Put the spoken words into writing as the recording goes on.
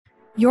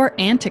your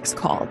antics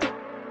called.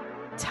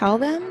 Tell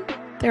them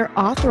they're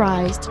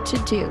authorized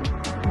to do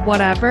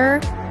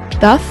Whatever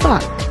the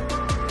fuck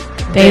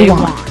they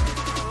want.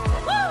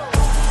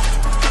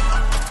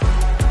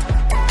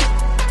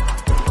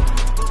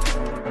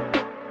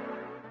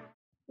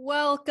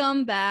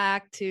 Welcome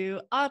back to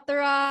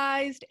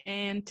Authorized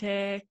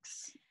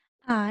Antics.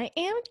 I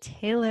am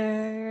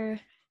Taylor.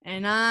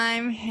 And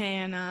I'm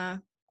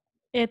Hannah.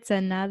 It's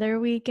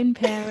another week in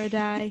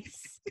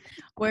paradise.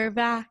 We're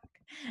back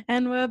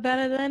and we're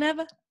better than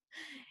ever.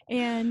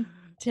 And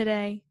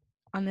today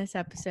on this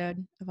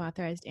episode of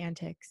Authorized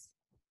Antics,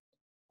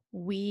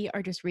 we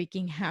are just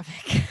wreaking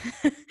havoc,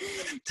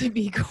 to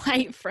be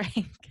quite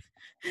frank.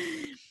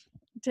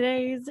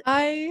 Today's...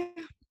 Go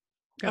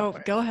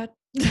ahead.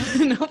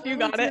 No, you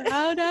got it.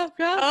 Oh,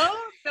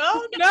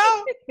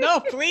 no. No,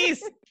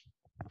 please.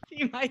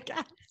 Be my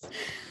guest.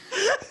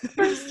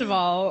 First of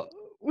all,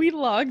 we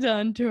logged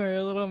on to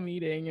our little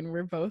meeting and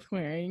we're both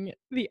wearing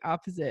the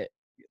opposite.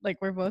 Like,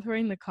 we're both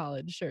wearing the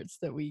college shirts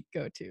that we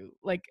go to.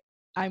 Like,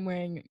 I'm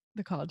wearing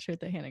the college shirt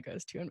that Hannah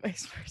goes to and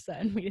vice versa,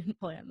 and we didn't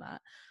plan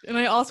that. And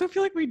I also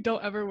feel like we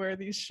don't ever wear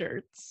these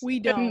shirts. We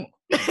don't.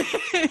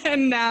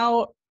 And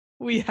now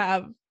we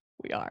are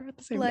at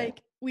the same day.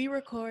 We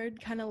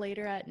record kind of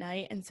later at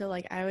night, and so,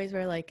 I always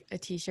wear, a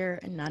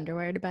t-shirt and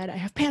underwear to bed. I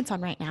have pants on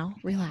right now.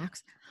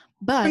 Relax.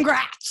 But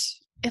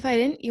Congrats! if I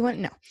didn't, you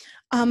wouldn't know.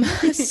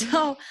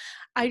 So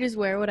I just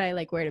wear what I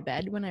wear to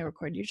bed when I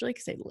record usually,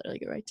 because I literally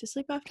go right to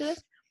sleep after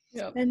this.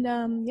 Yep. And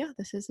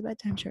this is a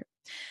bedtime shirt.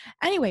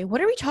 Anyway,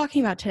 what are we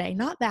talking about today?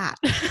 Not that.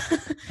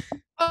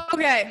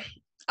 Okay,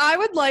 I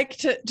would like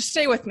to just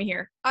stay with me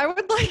here. I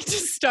would like to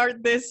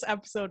start this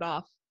episode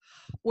off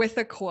with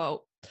a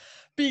quote,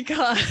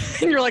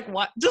 because and you're like,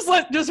 what? Just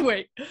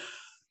wait.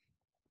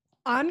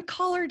 On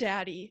Call Her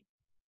Daddy,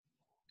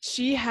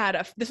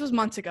 this was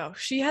months ago.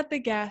 She had the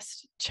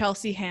guest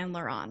Chelsea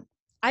Handler on.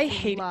 I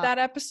hated that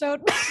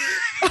episode.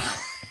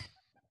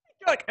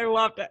 I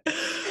loved it.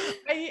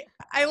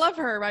 I love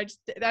her. I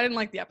didn't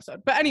like the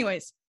episode. But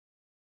anyways,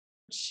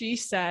 she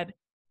said,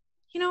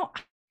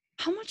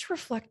 how much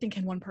reflecting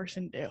can one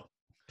person do?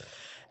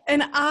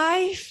 And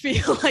I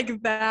feel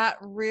like that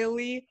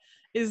really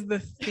is the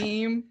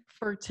theme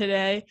for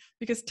today,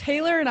 because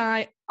Taylor and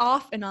I,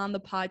 off and on the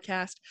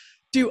podcast,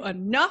 do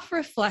enough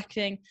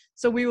reflecting.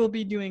 So we will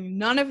be doing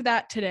none of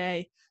that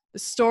today. The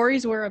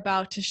stories we're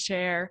about to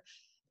share,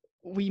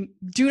 we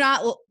do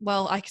not,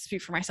 I can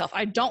speak for myself.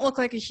 I don't look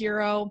like a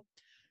hero.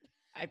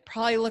 I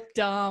probably look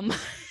dumb.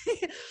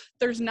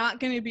 There's not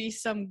going to be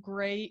some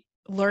great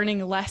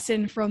learning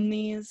lesson from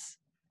these.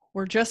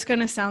 We're just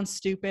going to sound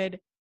stupid,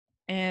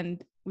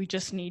 and we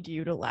just need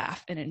you to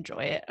laugh and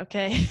enjoy it,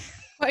 okay?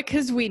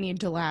 Because we need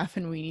to laugh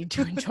and we need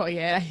to enjoy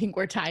it. I think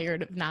we're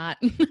tired of not.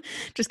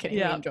 Just kidding.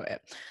 Yeah. We enjoy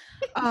it.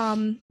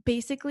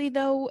 Basically,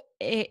 though,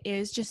 it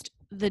is just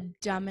the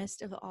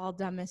dumbest of all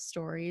dumbest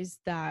stories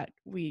that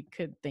we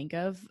could think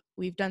of.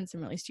 We've done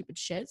some really stupid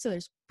shit, so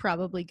there's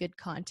probably good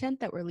content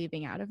that we're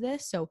leaving out of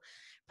this. So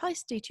probably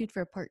stay tuned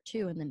for a part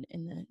 2, and then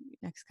in the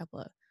next couple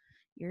of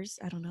years,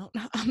 I don't know.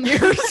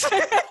 Years.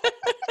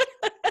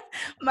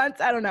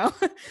 Months, I don't know.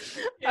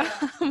 Yeah.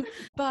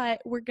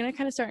 But we're going to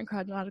kind of start in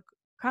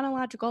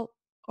chronological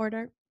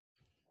order.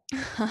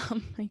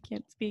 I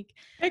can't speak.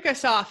 Take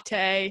us off,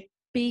 Tay.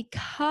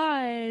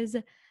 Because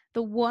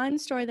the one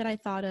story that I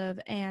thought of,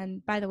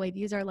 and by the way,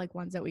 these are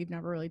ones that we've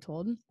never really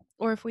told,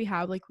 or if we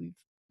have, we've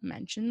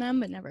mentioned them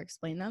but never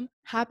explained them,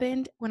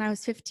 happened when I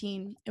was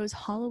 15. It was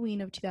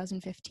Halloween of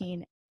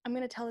 2015. I'm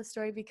going to tell this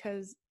story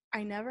because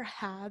I never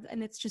have,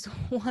 and it's just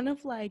one of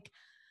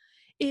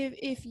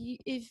if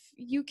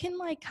you can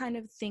kind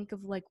of think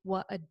of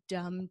what a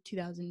dumb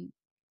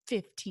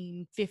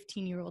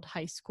 15-year-old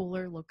high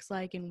schooler looks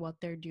like and what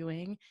they're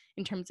doing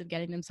in terms of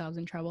getting themselves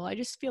in trouble. I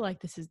just feel like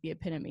this is the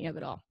epitome of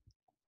it all.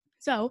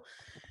 So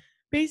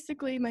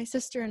basically, my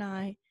sister and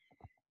I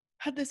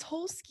had this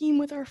whole scheme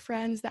with our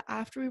friends that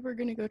after we were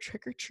going to go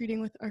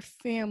trick-or-treating with our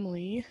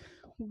family,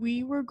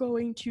 we were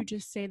going to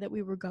just say that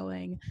we were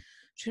going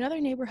to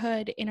another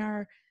neighborhood in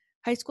our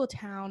high school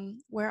town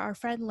where our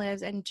friend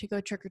lives and to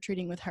go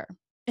trick-or-treating with her.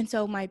 And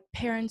so my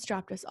parents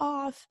dropped us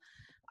off,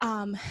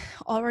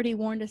 already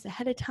warned us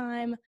ahead of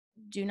time,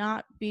 do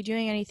not be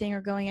doing anything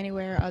or going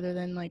anywhere other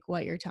than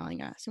what you're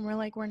telling us. And we're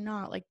we're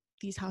not,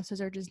 these houses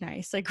are just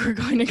nice. We're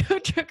going to go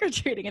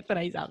trick-or-treating at the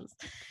nice houses.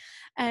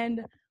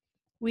 And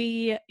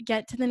we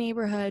get to the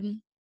neighborhood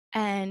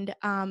and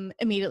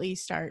immediately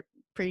start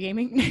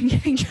pre-gaming and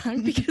getting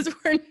drunk because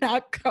we're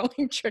not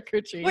going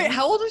trick-or-treating. Wait,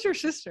 how old is your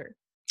sister?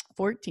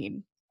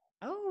 14.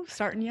 Oh,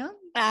 starting young.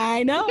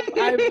 I know.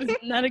 I was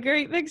not a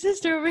great big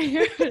sister over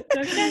here.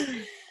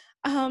 Okay.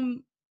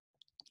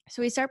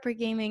 So we start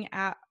pre-gaming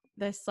at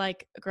this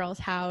girl's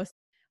house.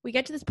 We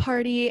get to this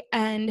party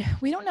and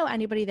we don't know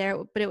anybody there,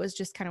 but it was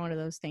just kind of one of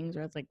those things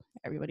where it's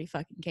everybody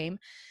fucking came.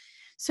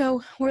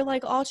 So we're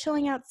all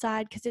chilling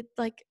outside because it's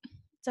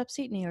it's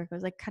upstate New York. It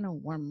was kind of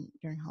warm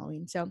during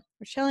Halloween. So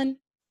we're chilling,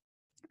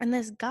 and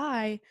this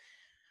guy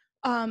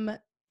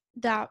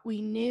that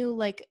we knew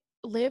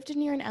lived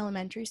near an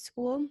elementary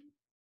school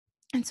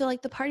And so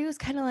like the party was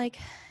kind of like,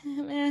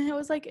 it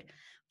was like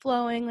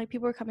flowing, like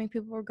people were coming,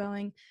 people were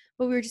going,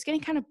 but we were just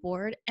getting kind of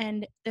bored.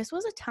 And this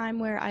was a time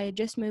where I had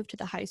just moved to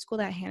the high school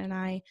that Hannah and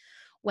I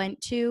went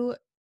to,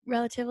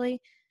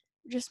 relatively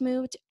just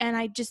moved.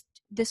 And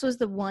this was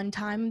the one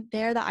time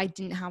there that I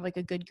didn't have like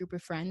a good group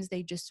of friends.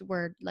 They just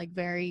were like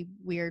very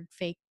weird,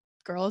 fake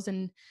girls,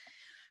 and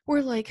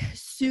were like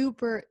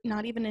super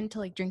not even into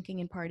like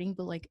drinking and partying,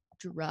 but like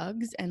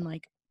drugs and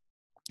like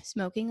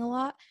smoking a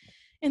lot.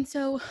 And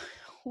so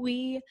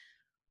we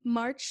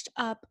marched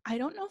up. I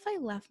don't know if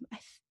I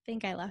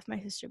think I left my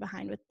sister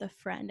behind with the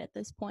friend at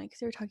this point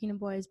because they were talking to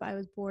boys, but I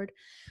was bored.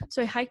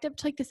 So I hiked up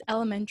to like this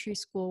elementary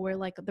school where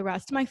like the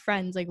rest of my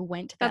friends like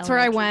went to the That's where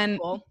I elementary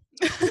went. school.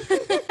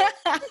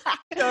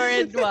 Sure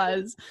it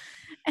was.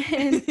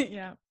 And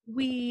yeah.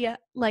 we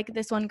like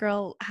this one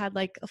girl had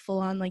like a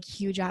full-on like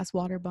huge ass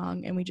water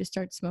bong, and we just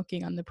started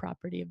smoking on the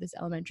property of this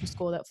elementary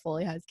school that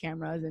fully has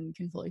cameras and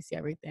can fully see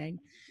everything.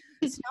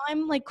 So now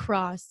I'm like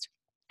crossed,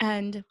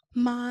 and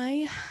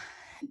my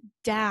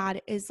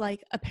dad is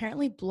like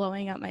apparently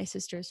blowing up my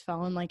sister's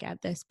phone like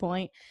at this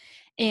point,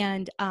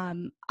 and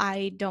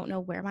I don't know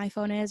where my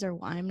phone is or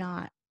why I'm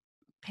not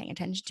paying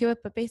attention to it,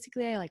 but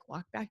basically I like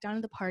walked back down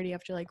to the party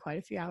after like quite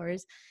a few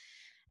hours,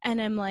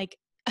 and I'm like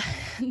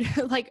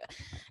like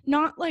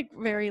not like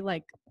very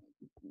like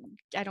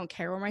I don't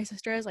care where my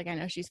sister is, like I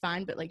know she's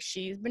fine, but like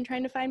she's been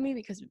trying to find me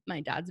because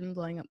my dad's been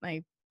blowing up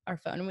our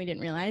phone and we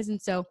didn't realize.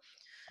 And so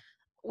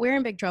we're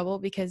in big trouble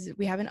because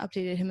we haven't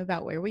updated him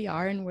about where we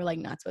are, and we're like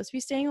not supposed to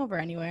be staying over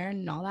anywhere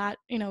and all that,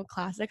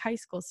 classic high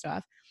school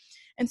stuff.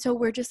 And so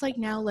we're just like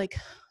now like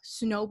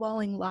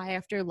snowballing lie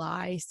after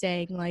lie,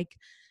 saying like,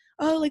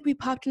 oh, like we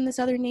popped in this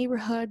other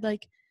neighborhood,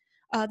 like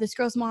this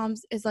girl's mom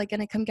is like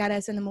gonna come get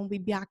us, and then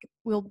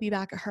we'll be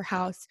back at her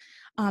house,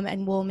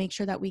 and we'll make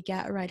sure that we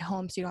get a ride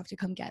home so you don't have to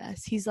come get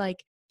us. He's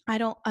like, I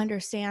don't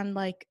understand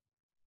like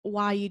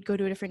why you'd go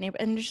to a different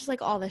neighborhood, and it's just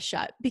like all this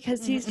shit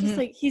because he's just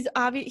like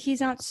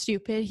he's not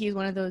stupid. He's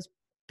one of those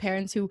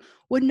parents who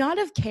would not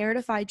have cared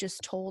if I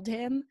just told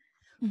him.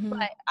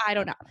 But I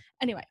don't know.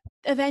 Anyway,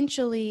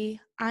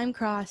 eventually I'm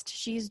crossed.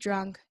 She's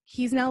drunk.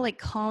 He's now like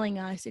calling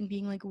us and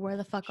being like, where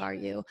the fuck are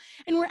you?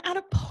 And we're at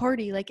a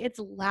party. Like it's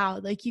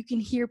loud. Like you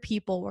can hear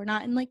people. We're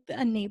not in like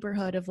a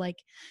neighborhood of like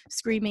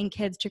screaming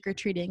kids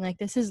trick-or-treating. Like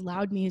this is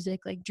loud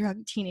music, like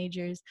drunk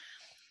teenagers.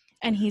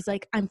 And he's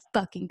like, I'm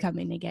fucking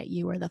coming to get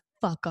you. Where the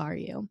fuck are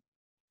you?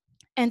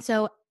 And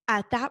so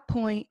at that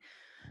point,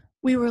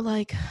 we were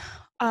like,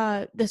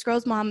 this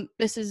girl's mom,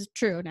 this is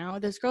true now,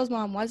 this girl's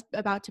mom was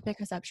about to pick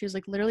us up. She was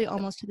like literally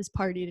almost to this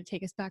party to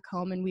take us back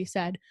home. And we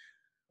said,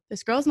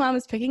 this girl's mom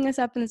is picking us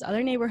up in this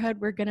other neighborhood.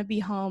 We're going to be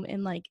home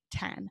in like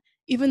 10,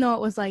 even though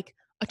it was like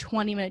a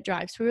 20-minute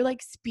drive. So we were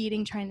like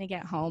speeding, trying to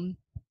get home,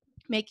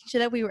 making sure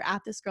that we were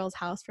at this girl's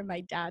house for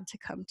my dad to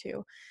come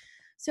to.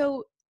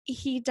 So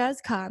he does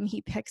come,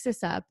 he picks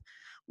us up.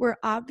 We're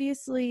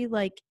obviously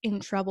like in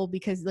trouble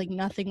because like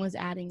nothing was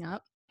adding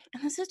up.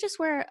 And this is just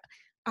where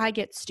I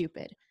get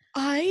stupid.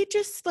 I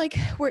just like,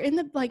 we're in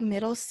the like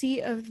middle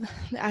seat of the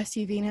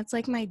SUV, and it's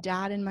like my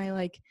dad and my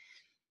like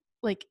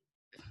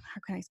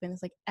how can I explain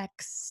this, like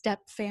ex-step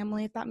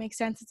family, if that makes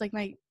sense. It's like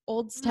my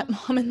old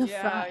stepmom in the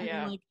front,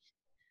 and like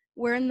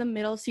we're in the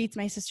middle seats,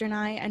 my sister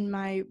and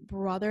my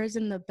brother's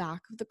in the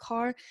back of the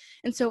car.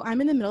 And so I'm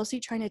in the middle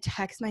seat trying to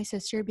text my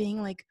sister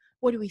being like,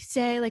 what do we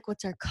say? Like,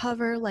 what's our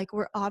cover? Like,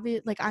 we're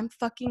obvious, like I'm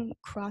fucking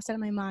crossed out of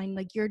my mind.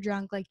 Like, you're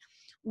drunk. Like,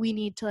 we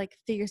need to like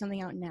figure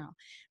something out now.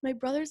 My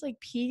brother's like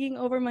peeking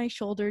over my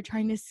shoulder,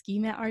 trying to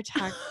scheme at our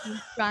text,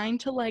 trying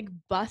to like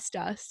bust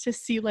us to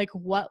see like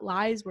what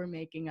lies we're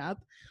making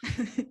up.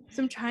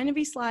 So I'm trying to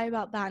be sly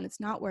about that, and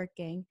it's not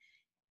working.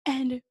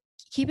 And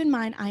keep in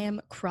mind, I am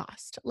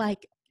crossed.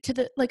 Like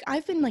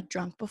I've been like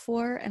drunk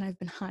before and I've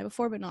been high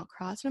before, but not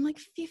crossed. And I'm like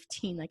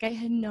 15. Like I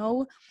had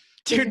no.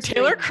 Dude,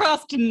 Taylor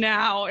crossed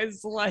now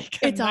is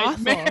like it's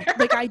nightmare. Awful.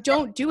 Like I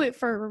don't do it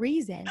for a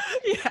reason.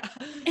 Yeah.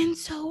 And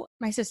so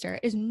my sister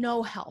is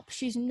no help.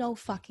 She's no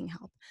fucking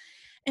help.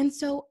 And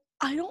so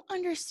I don't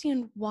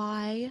understand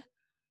why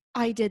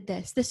I did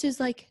this. This is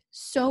like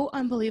so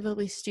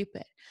unbelievably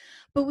stupid.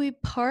 But we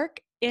park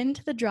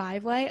into the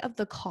driveway of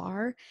the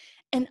car,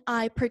 and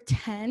I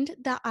pretend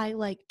that I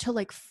like to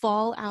like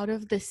fall out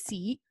of the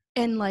seat,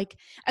 and like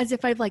as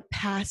if I've like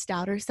passed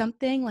out or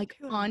something, like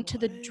onto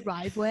the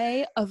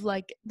driveway of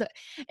like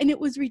and it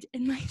was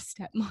and my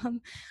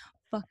stepmom,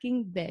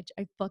 fucking bitch,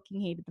 I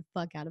fucking hated the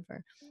fuck out of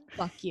her.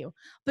 Fuck you.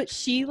 But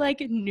she like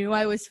knew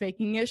I was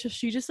faking it, so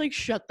she just like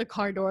shut the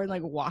car door and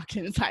like walked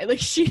inside. Like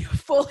she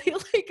fully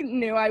like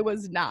knew I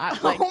was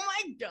not like, oh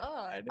my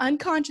god,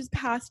 unconscious,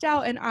 passed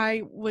out, and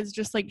I was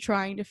just like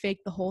trying to fake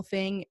the whole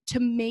thing to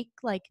make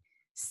like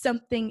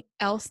something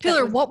else.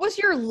 Taylor, what was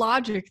your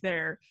logic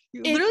there?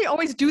 You literally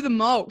always do the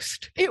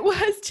most. It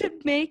was to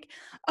make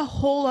a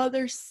whole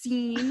other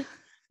scene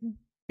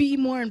be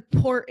more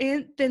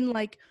important than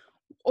like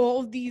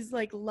all these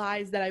like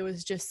lies that I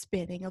was just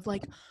spinning of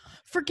like,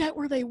 forget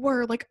where they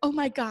were, like, oh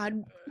my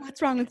god,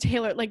 what's wrong with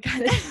Taylor, like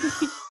kind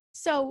of.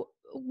 So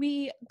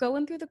we go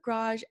in through the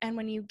garage, and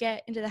when you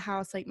get into the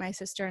house, like my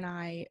sister and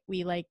I,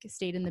 we like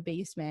stayed in the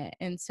basement.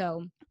 And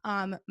so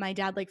my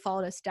dad like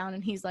followed us down,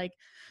 and he's like,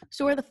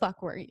 so where the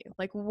fuck were you?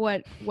 Like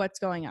what's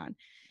going on?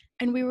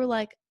 And we were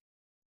like,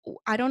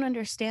 I don't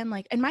understand.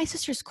 Like, and my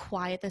sister's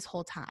quiet this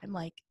whole time.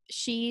 Like,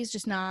 she's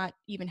just not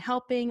even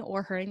helping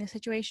or hurting the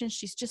situation.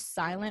 She's just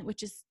silent,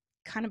 which is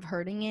kind of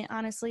hurting it,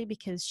 honestly,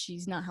 because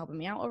she's not helping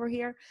me out over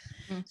here.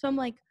 So I'm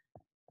like,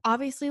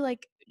 obviously,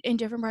 like in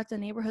different parts of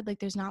the neighborhood, like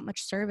there's not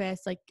much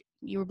service. Like,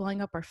 you were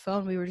blowing up our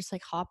phone. We were just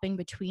like hopping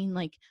between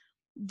like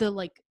the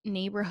like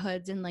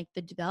neighborhoods and like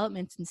the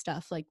developments and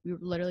stuff. Like, we were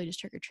literally just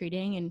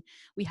trick-or-treating, and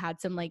we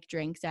had some like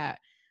drinks at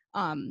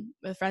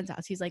a friend's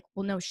house. He's like,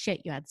 well, no shit,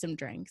 you had some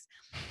drinks.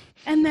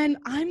 And then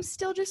I'm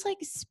still just like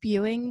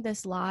spewing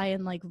this lie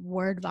and like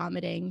word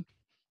vomiting,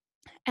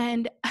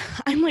 and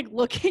I'm like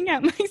looking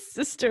at my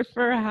sister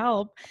for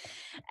help,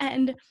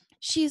 and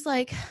she's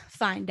like,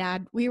 fine,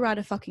 Dad, we were at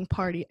a fucking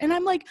party. And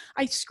I'm like,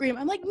 I scream,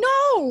 I'm like,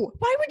 no,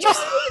 why would you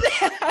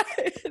say that?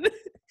 And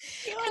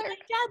my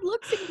dad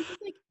looks at me, he's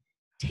like,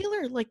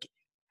 Taylor, like,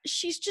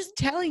 she's just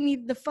telling me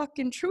the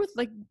fucking truth.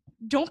 Like,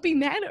 don't be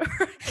mad at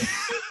her.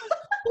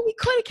 Well, we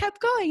could have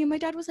kept going. And my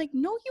dad was like,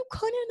 no, you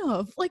couldn't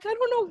have. Like, I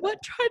don't know what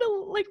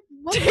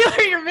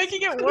Taylor, you're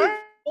making it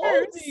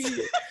worse.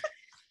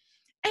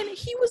 And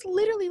he was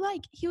literally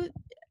like,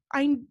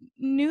 I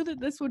knew that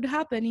this would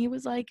happen. He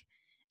was like,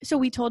 so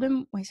we told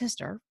him, my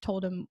sister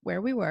told him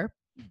where we were.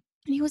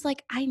 And he was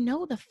like, I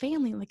know the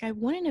family. Like, I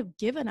wouldn't have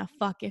given a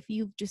fuck if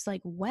you just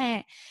like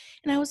went.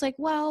 And I was like,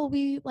 well,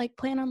 we like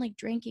plan on like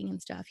drinking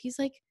and stuff. He's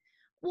like,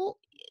 well,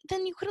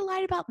 then you could have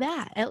lied about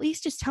that. At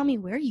least just tell me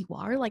where you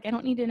are. Like, I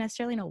don't need to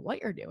necessarily know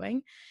what you're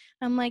doing.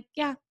 I'm like,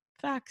 yeah,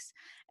 facts.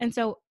 And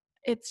so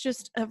it's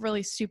just a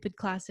really stupid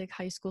classic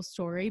high school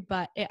story,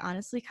 but it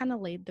honestly kind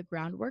of laid the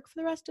groundwork for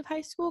the rest of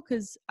high school,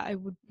 because I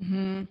would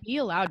be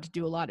allowed to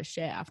do a lot of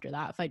shit after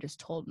that if I just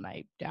told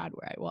my dad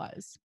where I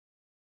was.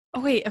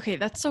 Oh, wait. Okay.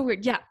 That's so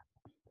weird. Yeah.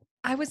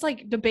 I was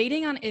like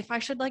debating on if I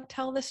should like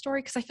tell this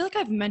story, because I feel like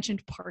I've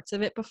mentioned parts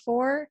of it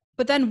before.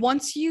 But then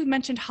once you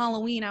mentioned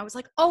Halloween, I was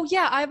like, oh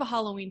yeah, I have a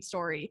Halloween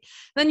story.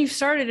 Then you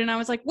started and I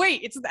was like,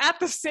 wait, it's at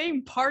the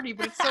same party,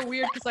 but it's so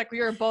weird because like we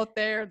were both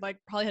there and like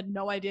probably had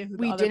no idea who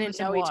the other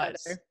person was.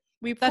 Each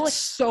other. That's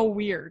so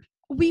weird.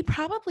 We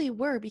probably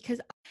were, because,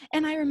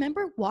 and I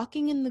remember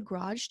walking in the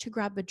garage to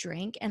grab a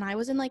drink, and I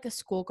was in like a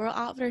schoolgirl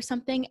outfit or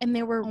something, and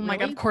there were oh my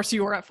god, of course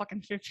you were at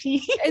fucking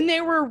 15. And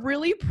there were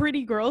really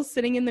pretty girls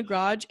sitting in the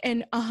garage,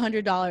 and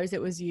 $100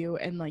 it was you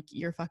and like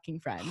your fucking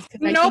friends.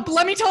 Nope,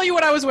 let me tell you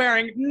what I was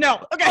wearing.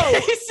 No, okay,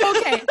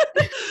 oh,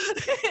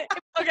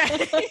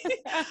 okay, okay.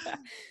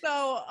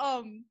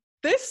 So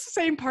this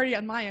same party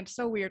on my end,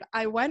 so weird.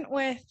 I went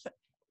with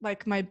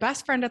like my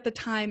best friend at the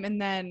time, and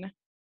then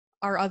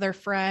our other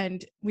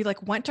friend. We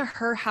like went to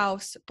her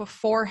house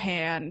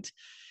beforehand,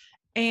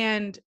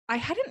 and I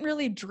hadn't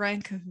really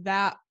drank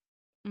that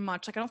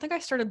much. Like, I don't think I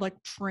started like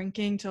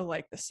drinking till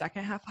like the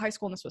second half of high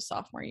school, and this was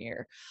sophomore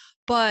year,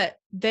 but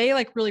they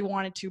like really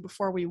wanted to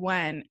before we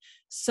went.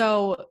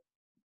 So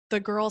the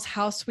girl's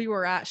house we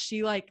were at,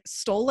 she like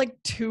stole like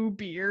 2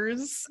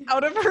 beers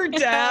out of her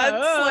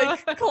dad's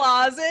like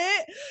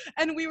closet,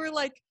 and we were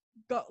like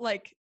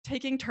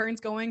taking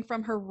turns going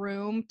from her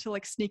room to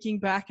like sneaking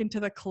back into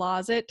the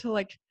closet to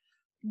like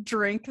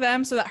drink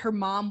them so that her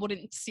mom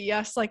wouldn't see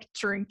us like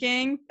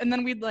drinking. And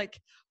then we'd like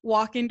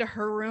walk into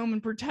her room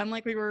and pretend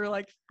like we were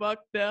like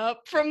fucked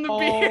up from the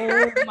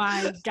beer. Oh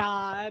my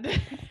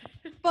god.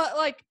 But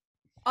like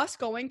us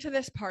going to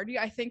this party,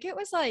 I think it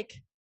was like,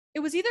 it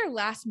was either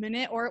last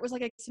minute or it was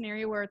like a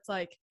scenario where it's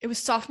like, it was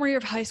sophomore year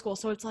of high school.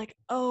 So it's like,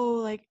 oh,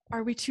 like,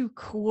 are we too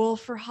cool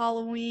for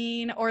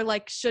Halloween? Or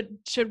like, should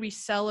we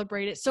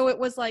celebrate it? So it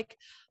was like,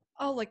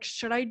 oh, like,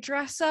 should I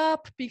dress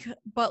up?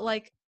 But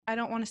like, I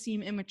don't want to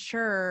seem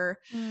immature.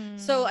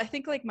 So I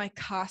think like my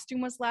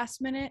costume was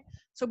last minute.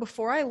 So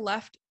before I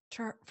left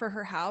for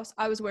her house,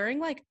 I was wearing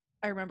like,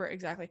 I remember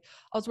exactly.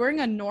 I was wearing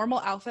a normal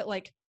outfit,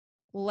 like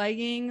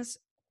leggings,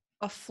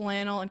 a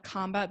flannel, and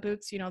combat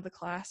boots, you know, the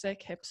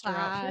classic hipster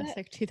outfit.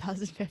 Like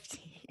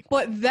 2015.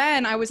 But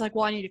then I was like,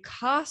 well, I need a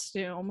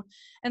costume.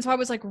 And so I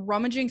was like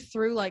rummaging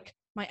through like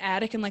my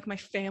attic and like my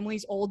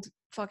family's old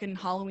fucking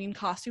Halloween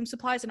costume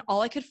supplies, and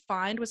all I could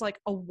find was like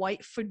a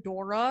white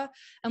fedora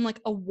and like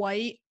a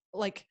white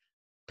like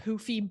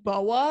poofy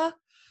boa.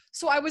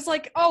 So I was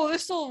like, oh,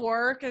 this will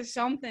work as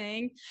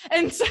something.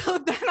 And so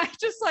then I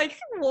just like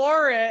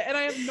wore it, and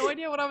I have no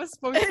idea what I was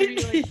supposed to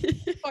be,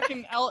 like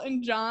fucking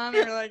Elton John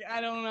or like,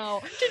 I don't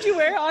know. Did you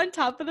wear it on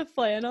top of the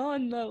flannel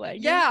and the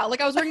leggings? Yeah,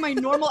 like I was wearing my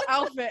normal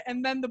outfit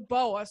and then the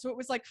boa. So it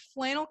was like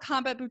flannel,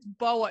 combat boots,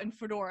 boa, and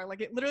fedora. Like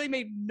it literally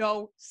made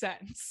no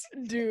sense.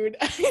 Dude,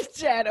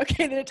 Jen,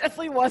 okay, then it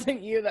definitely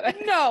wasn't you that I...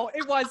 No,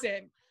 it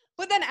wasn't.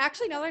 But then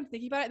actually, now that I'm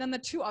thinking about it, then the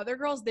 2 other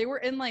girls, they were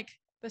in like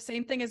the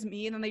same thing as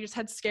me, and then they just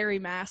had scary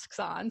masks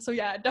on. So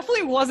yeah, it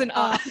definitely wasn't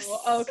us.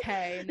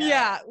 Okay. No.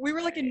 Yeah, we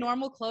were like in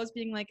normal clothes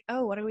being like,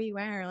 oh, what do we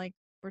wear? Like,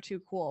 we're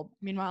too cool.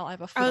 Meanwhile, I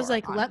have a fedora I was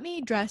like, on. let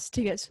me dress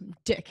to get some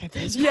dick at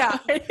this Yeah.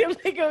 point.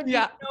 Like, oh,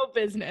 yeah. No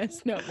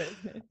business.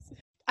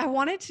 I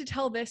wanted to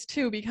tell this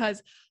too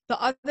because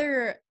the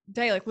other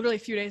day, like literally a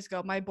few days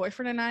ago, my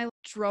boyfriend and I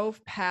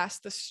drove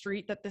past the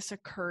street that this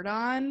occurred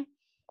on,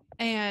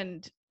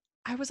 and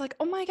I was like,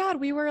 oh my God,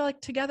 we were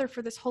like together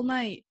for this whole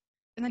night.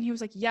 And then he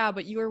was like, yeah,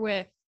 but you were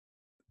with,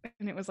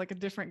 and it was like a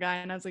different guy.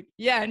 And I was like,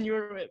 yeah, and you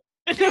were with,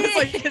 and it was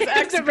like his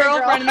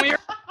ex-girlfriend. And we were,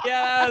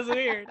 yeah, that was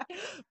weird.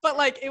 But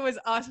like it was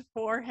us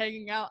four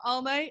hanging out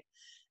all night.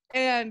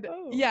 And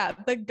yeah,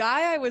 the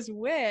guy I was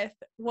with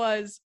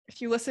was, if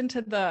you listen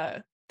to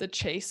the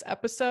Chase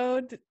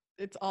episode,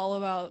 it's all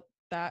about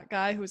that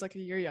guy who's like a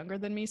year younger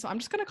than me. So I'm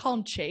just gonna call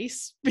him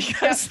Chase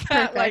because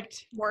that like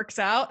works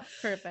out.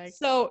 Perfect.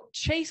 So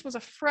Chase was a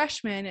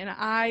freshman and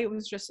I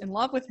was just in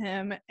love with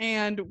him,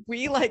 and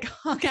we like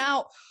hung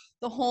out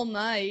the whole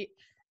night,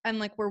 and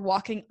like we're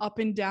walking up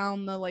and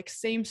down the like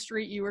same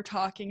street you were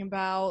talking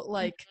about.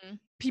 Like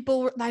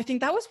people were, I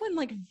think that was when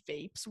like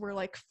vapes were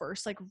like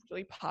first like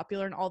really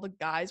popular, and all the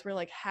guys were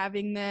like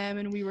having them,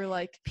 and we were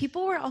like,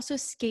 people were also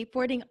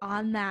skateboarding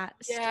on that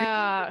street.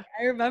 yeah,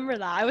 I remember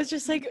that. I was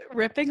just like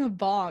ripping a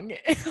bong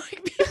and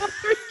like people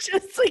were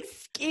just like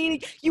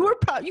skating. You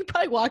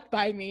probably walked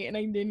by me and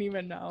I didn't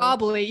even know.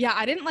 probably. Yeah,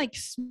 I didn't like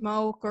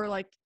smoke or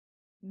like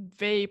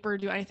vape or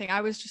do anything. I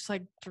was just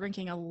like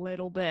drinking a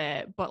little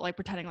bit, but like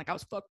pretending like I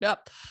was fucked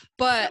up.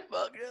 But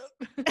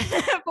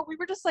but we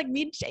were just like,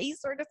 me and Chase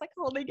were just like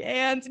holding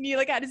hands, and he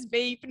like had his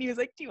vape and he was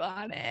like, do you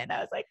want it? And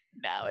I was like,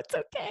 no, it's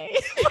okay.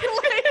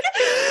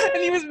 Like,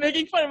 and he was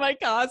making fun of my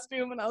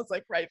costume, and I was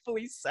like,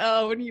 rightfully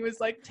so. And he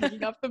was like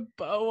taking off the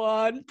bow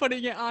on,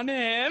 putting it on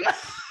him.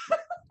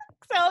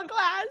 So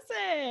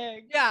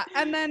classic. Yeah.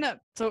 And then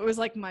so it was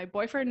like my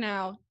boyfriend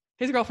now,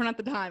 his girlfriend at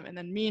the time, and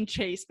then me and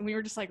Chase, and we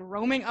were just like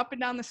roaming up and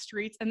down the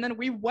streets. And then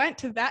we went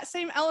to that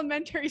same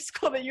elementary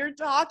school that you're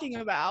talking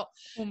about.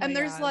 And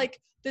there's like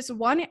this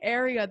one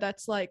area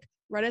that's like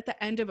right at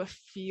the end of a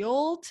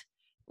field.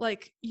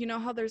 Like, you know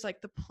how there's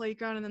like the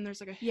playground and then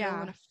there's like a hill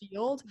and a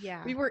field?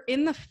 Yeah. We were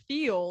in the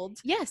field.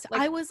 Yes, like,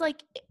 I was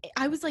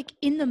like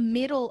in the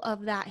middle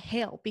of that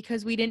hill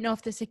because we didn't know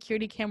if the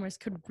security cameras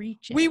could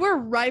reach it. We were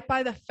right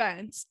by the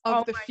fence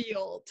of the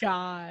field.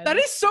 God. That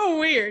is so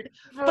weird.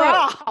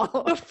 But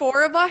the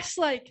four of us,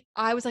 like,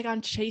 I was like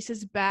on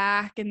Chase's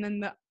back, and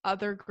then the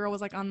other girl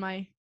was like on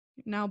my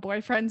now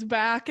boyfriend's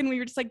back, and we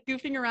were just like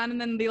goofing around,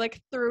 and then they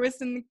like threw us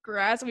in the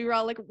grass, and we were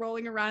all like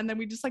rolling around, and then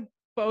we just like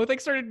both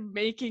like started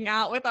making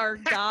out with our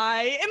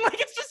guy. And like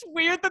it's just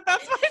weird that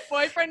that's my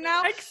boyfriend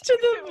now next to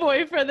the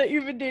boyfriend that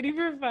you've been dating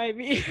for 5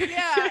 years.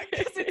 Yeah,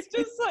 because it's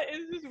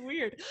just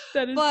weird.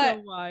 That is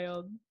so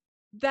wild.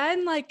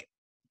 Then like,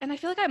 and I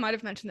feel like I might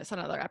have mentioned this on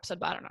another episode,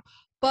 but I don't know.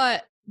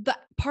 But the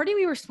party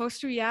we were supposed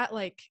to be at,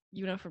 like,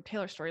 you know, from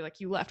Taylor's story, like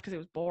you left because it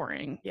was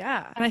boring.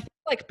 Yeah. And I think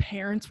like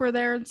parents were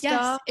there and stuff.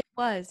 Yes, it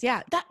was.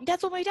 Yeah.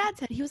 That's what my dad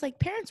said. He was like,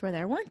 parents were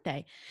there, weren't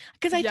they?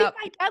 Because I think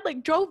my dad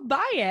like drove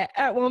by it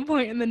at one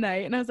point in the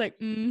night, and I was like,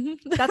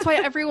 That's why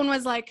everyone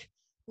was like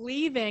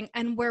leaving.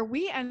 And where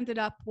we ended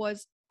up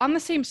was on the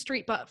same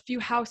street, but a few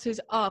houses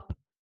up.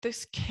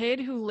 This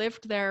kid who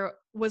lived there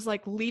was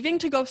like leaving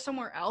to go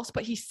somewhere else,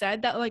 but he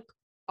said that like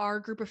our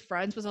group of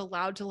friends was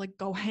allowed to like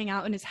go hang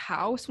out in his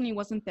house when he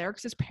wasn't there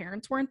because his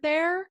parents weren't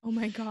there. Oh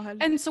my God.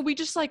 And so we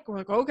just like were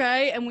like,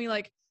 okay, and we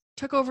like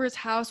took over his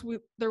house.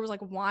 There was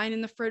like wine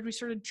in the fridge. We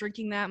started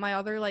drinking that. My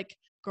other like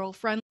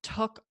girlfriend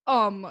took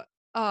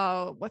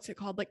what's it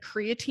called, like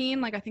creatine,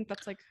 like I think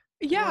that's like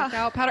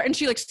workout powder, and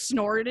she like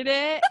snorted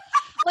it.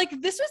 Like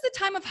this was the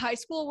time of high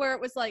school where it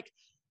was like,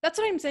 that's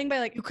what I'm saying by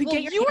like, you could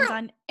get your hands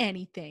on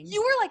anything.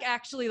 You were like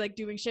actually like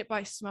doing shit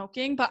by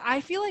smoking, but I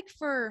feel like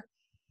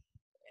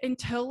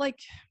until like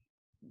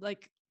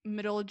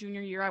middle of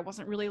junior year, I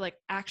wasn't really like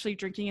actually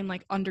drinking and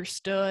like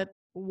understood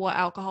what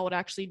alcohol would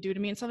actually do to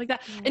me and stuff like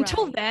that. Right.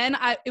 Until then,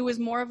 it was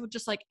more of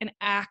just like an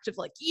act of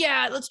like,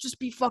 yeah, let's just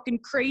be fucking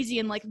crazy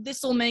and like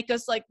this will make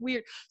us like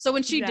weird. So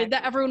when she did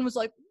that, everyone was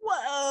like,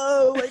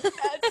 whoa, like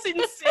that's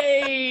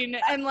insane.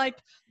 And like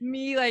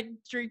me like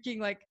drinking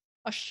like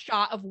a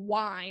shot of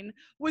wine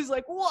was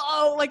like,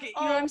 whoa, like, you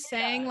know what I'm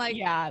saying? Like,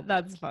 yeah,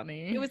 that's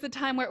funny. It was the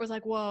time where it was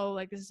like, whoa,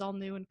 like this is all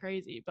new and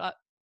crazy. But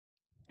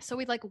so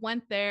we like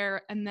went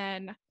there, and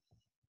then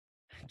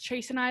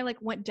Chase and I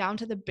like went down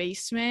to the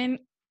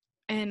basement,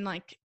 and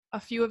like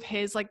a few of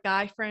his like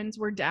guy friends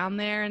were down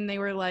there, and they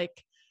were like,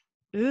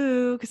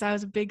 ooh, because I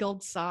was a big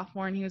old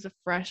sophomore and he was a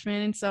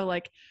freshman. And so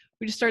like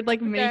we just started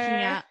like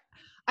making out.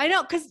 I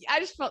know, because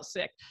I just felt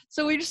sick.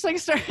 So we just like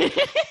started,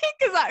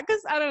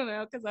 because I don't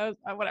know, because I was,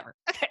 whatever.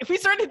 Okay, we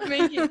started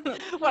making,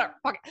 whatever,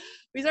 fuck it.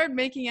 We started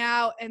making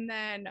out, and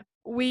then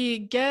we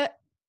get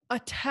a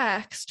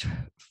text.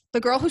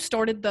 The girl who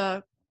started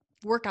the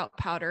workout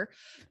powder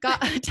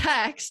got a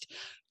text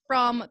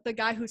from the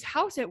guy whose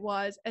house it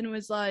was, and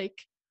was like,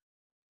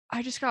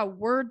 I just got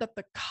word that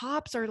the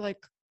cops are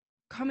like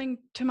coming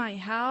to my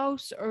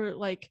house, or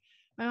like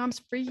my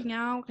mom's freaking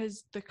out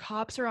because the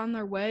cops are on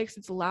their way because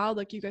it's loud,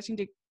 like you guys need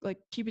to like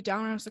keep it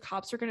down, or else the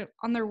cops are gonna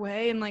on their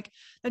way. And like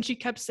then she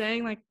kept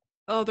saying like,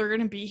 oh, they're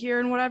gonna be here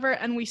and whatever,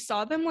 and we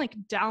saw them like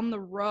down the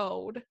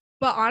road.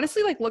 But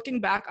honestly, like looking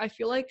back, I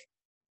feel like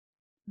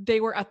they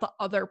were at the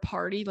other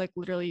party, like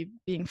literally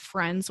being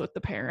friends with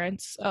the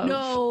parents of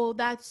No,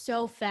 that's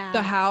so fast.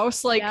 the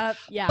house. Like, Yep,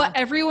 yeah. but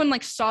everyone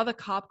like saw the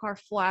cop car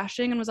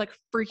flashing and was like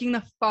freaking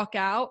the fuck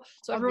out.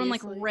 So everyone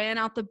like Obviously. ran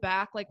out the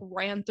back, like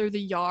ran through the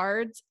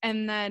yards.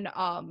 And then,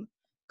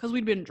 because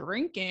we'd been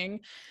drinking,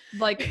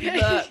 like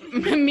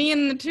me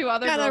and the two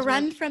other Gotta girls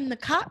run were, from the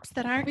cops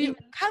that aren't even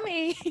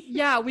coming.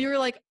 yeah, we were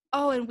like,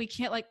 oh, and we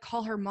can't like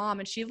call her mom,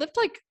 and she lived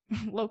like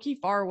low-key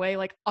far away,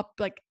 like up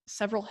like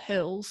several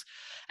hills,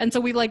 and so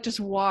we like just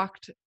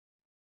walked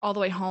all the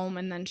way home,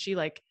 and then she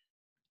like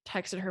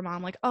texted her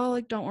mom like, oh,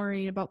 like don't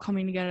worry about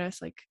coming to get us,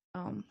 like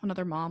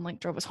another mom like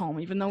drove us home,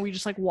 even though we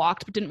just like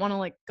walked but didn't want to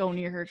like go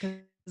near her because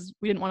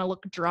we didn't want to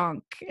look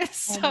drunk.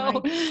 So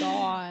Oh my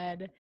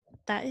god,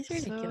 that is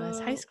ridiculous.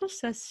 High school's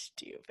so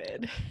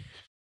stupid.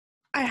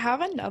 I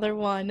have another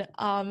one.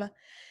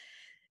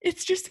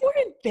 It's just more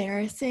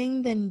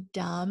embarrassing than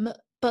dumb,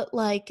 but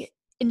like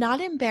not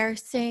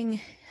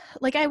embarrassing.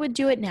 Like I would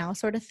do it now,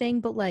 sort of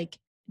thing. But like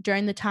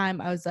during the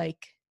time, I was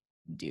like,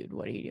 "Dude,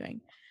 what are you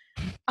doing?"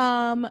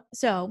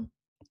 So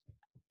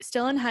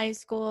still in high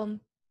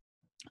school.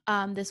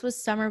 This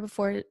was summer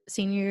before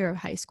senior year of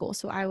high school,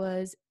 so I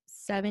was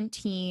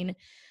 17.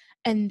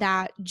 And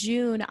that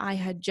June, I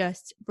had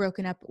just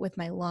broken up with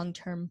my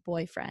long-term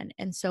boyfriend,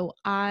 and so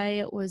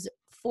I was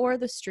for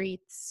the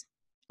streets.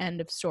 End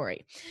of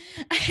story.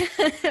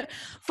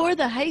 For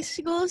the high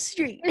school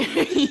street.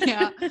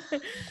 Yeah.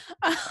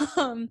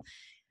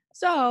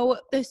 So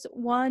this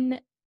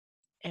one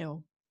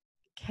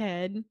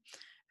kid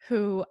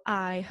who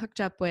I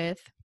hooked up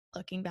with,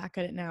 looking back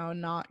at it now,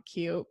 not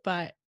cute,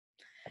 but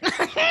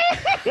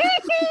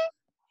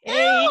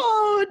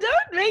no,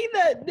 don't make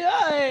that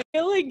noise.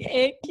 Feeling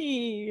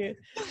icky.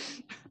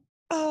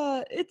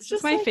 It's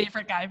just my like,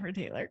 favorite guy for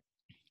Taylor.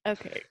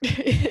 okay,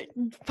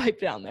 pipe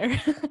down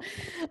there.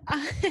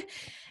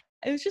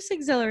 It was just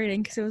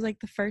exhilarating because it was like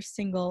the first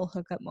single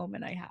hookup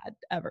moment I had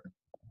ever.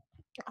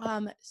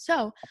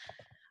 So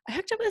I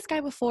hooked up with this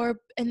guy before,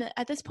 and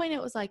at this point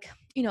it was like,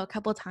 you know, a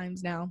couple of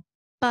times now,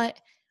 but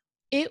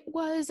it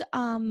was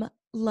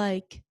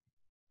like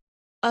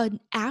an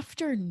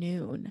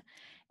afternoon,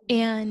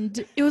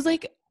 and it was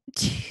like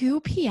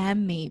 2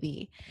 p.m.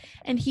 maybe,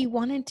 and he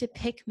wanted to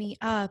pick me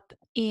up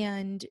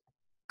and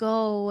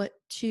go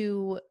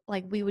to,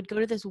 like, we would go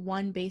to this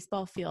one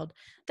baseball field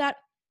that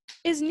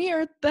is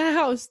near the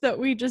house that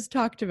we just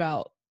talked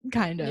about,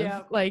 kind of.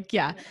 Yeah. Like,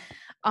 yeah.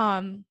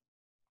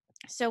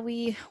 So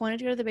we wanted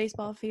to go to the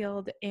baseball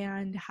field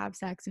and have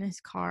sex in his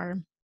car,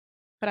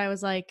 but I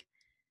was like,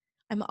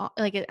 I'm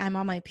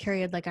on my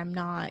period, like I'm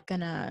not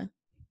gonna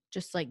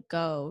just like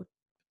go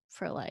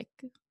for like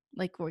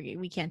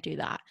we can't do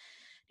that.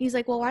 He's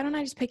like, well, why don't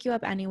I just pick you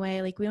up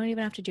anyway? Like, we don't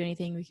even have to do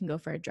anything. We can go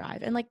for a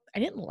drive. And like, I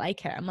didn't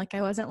like him. Like,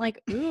 I wasn't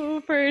like,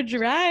 ooh, for a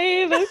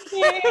drive.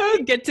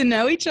 Okay. Get to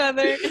know each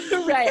other.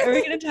 Right. Are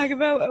we going to talk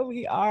about what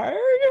we are?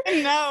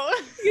 No.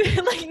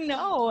 Like,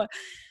 no.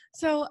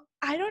 So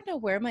I don't know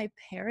where my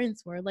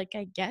parents were. Like,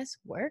 I guess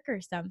work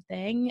or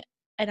something.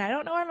 And I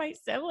don't know where my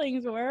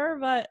siblings were,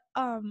 but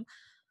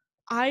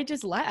I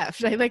just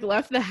left. I like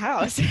left the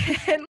house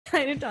and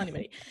I didn't tell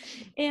anybody.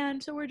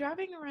 And so we're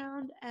driving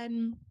around,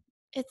 and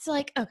it's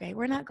like, okay,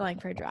 we're not going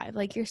for a drive.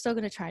 Like, you're still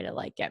going to try to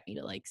like get me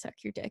to like suck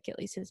your dick, at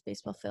least in this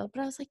baseball field.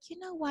 But I was like, you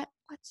know what?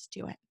 Let's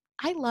do it.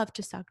 I love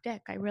to suck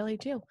dick. I really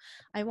do.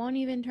 I won't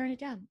even turn it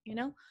down, you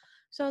know?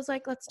 So I was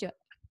like, let's do it.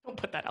 Don't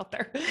put that out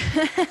there.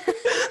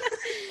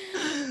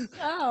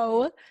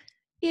 So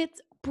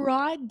it's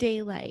broad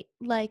daylight,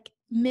 like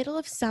middle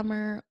of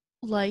summer,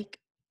 like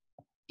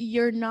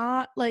you're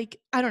not like,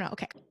 I don't know.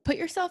 Okay. Put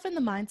yourself in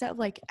the mindset of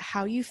like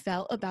how you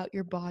felt about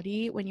your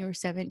body when you were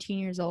 17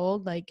 years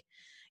old. Like,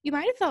 you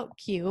might have felt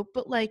cute,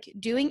 but like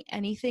doing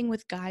anything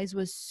with guys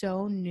was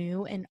so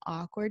new and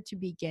awkward to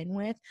begin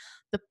with.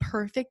 The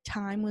perfect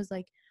time was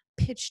like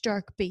pitch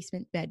dark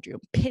basement bedroom,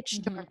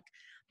 pitch dark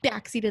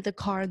backseat of the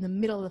car in the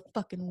middle of the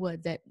fucking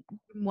woods at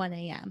 1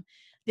 a.m.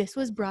 This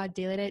was broad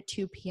daylight at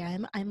 2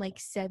 p.m. I'm like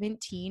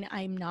 17.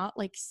 I'm not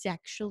like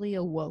sexually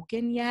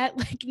awoken yet.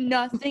 Like,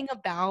 nothing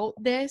about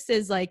this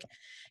is like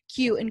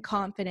cute and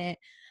confident.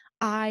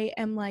 I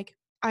am like,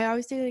 I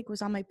always say like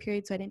was on my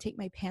period, so I didn't take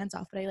my pants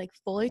off, but I like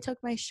fully took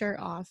my shirt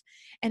off,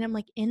 and I'm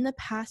like in the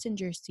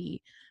passenger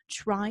seat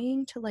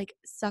trying to like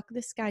suck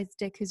this guy's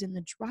dick who's in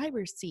the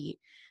driver's seat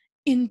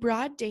in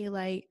broad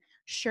daylight,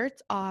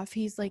 shirts off.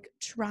 He's like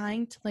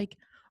trying to like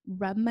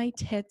rub my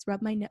tits,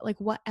 rub my neck,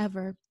 like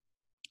whatever.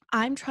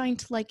 I'm trying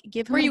to like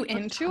give him. Were you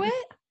into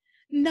it?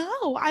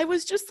 No, I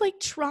was just like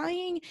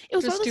trying. It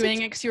was just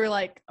doing it because you were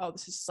like, oh,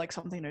 this is like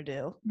something to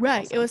do.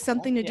 Right. It was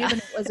something to do, but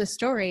it was a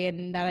story,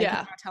 and that I Yeah.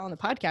 could not tell on the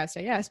podcast,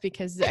 I guess,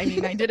 because I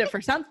mean I did it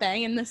for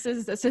something, and this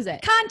is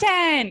it.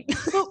 Content.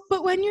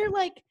 But when you're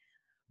like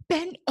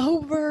bent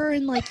over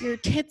and like your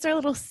tits are a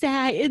little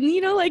sag, and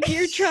you know, like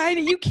you're trying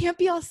to, you can't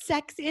be all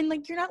sexy, and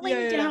like you're not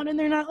laying down and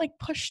they're not like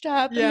pushed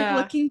up and like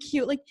looking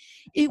cute. Like,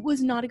 it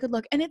was not a good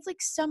look. And it's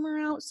like summer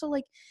out, so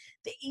like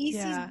the AC's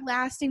Yeah.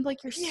 blasting,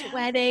 like you're Yeah.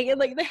 sweating, and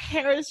like the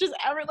hair is just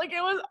ever like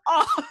it was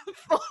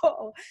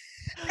awful.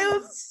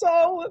 It was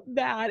so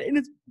bad, and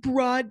it's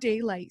broad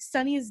daylight,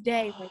 sunniest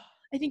day. Like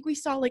I think we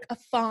saw like a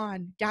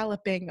fawn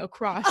galloping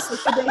across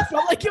like, the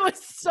baseball. Like it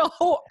was so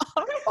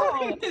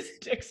awful. His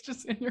dick's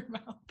just in your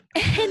mouth.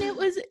 And it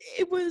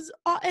was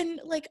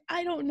and like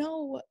I don't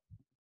know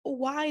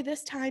why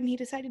this time he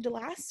decided to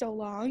last so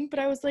long, but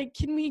I was like,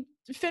 can we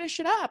finish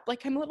it up?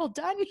 Like I'm a little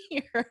done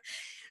here.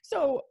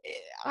 So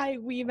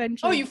we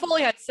eventually. Oh, you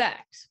fully had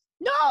sex.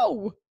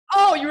 No.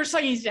 Oh, you were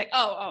sucking his dick.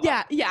 Oh.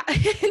 Yeah.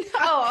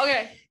 Oh,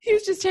 okay. He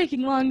was just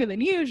taking longer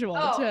than usual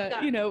to,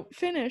 God.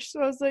 finish.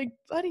 So I was like,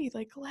 buddy,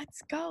 like,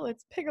 let's go.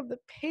 Let's pick up the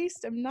pace.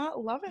 I'm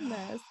not loving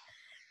this.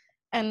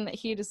 And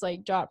he just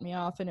like dropped me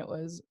off, and it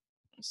was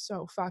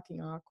so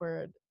fucking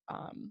awkward.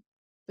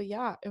 But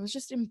yeah, it was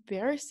just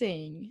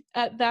embarrassing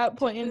at that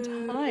point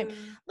in time.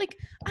 Like,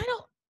 I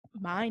don't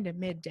mind a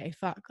midday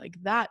fuck. Like,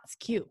 that's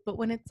cute. But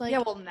when it's like,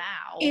 yeah, well,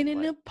 now. in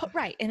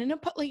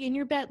like in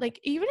your bed, like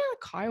even in a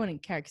car, I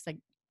wouldn't care because, like,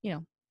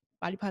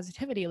 body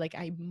positivity. Like,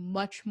 I'm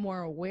much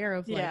more aware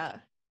of, like,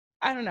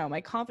 I don't know, my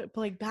confidence.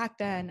 But like back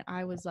then,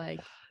 I was like,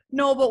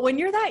 no, but when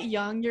you're that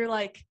young, you're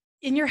like,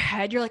 in your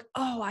head, you're like,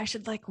 oh, I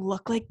should like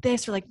look like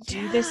this or like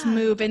do this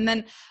move. And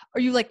then, or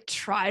you like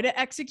try to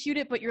execute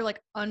it, but you're like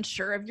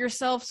unsure of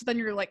yourself. So then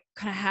you're like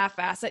kind of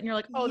half-ass it and you're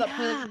like, oh, that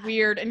probably looks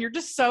weird. And you're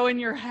just so in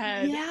your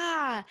head.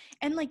 Yeah.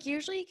 And like,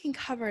 usually you can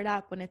cover it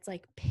up when it's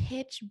like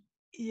pitch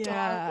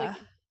dark.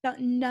 Like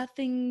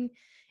nothing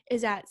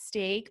is at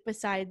stake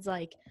besides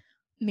like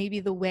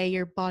maybe the way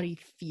your body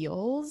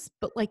feels.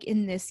 But like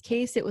in this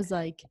case, it was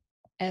like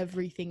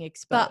everything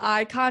exposed. The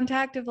eye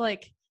contact of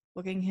like,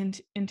 looking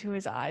into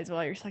his eyes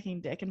while you're sucking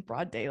dick in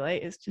broad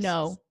daylight is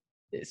just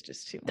it's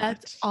just too much.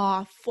 That's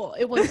awful.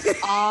 It was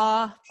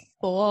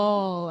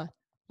awful.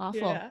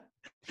 Yeah.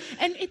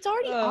 And it's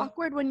already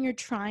awkward when you're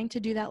trying to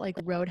do that like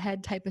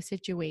roadhead type of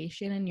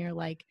situation and you're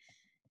like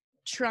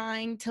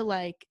trying to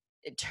like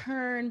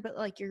turn, but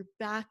like your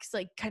back's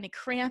like kind of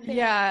cramping.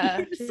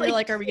 Yeah. You're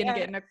like, are we gonna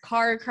get in a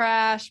car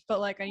crash?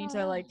 But like I need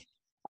to like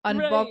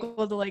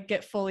unbuckle to like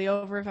get fully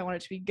over if I want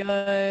it to be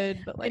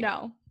good. But like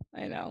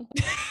I know.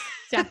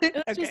 Yeah,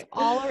 it was just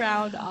all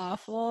around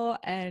awful,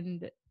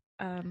 and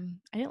I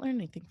didn't learn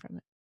anything from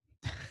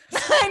it.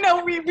 I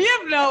know we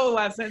have no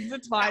lessons.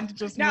 It's fine to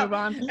just move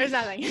on. There's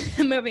nothing.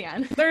 Moving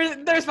on.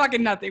 There's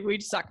fucking nothing. We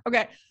just suck.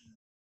 Okay.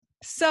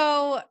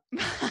 So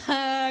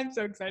I'm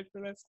so excited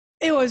for this.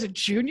 It was a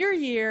junior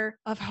year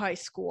of high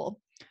school,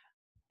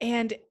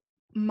 and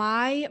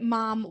my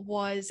mom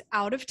was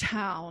out of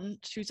town.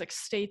 She was like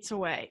states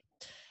away,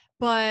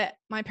 but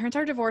my parents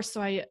are divorced,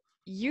 so I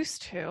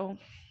used to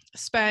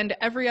spend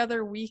every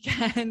other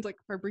weekend, like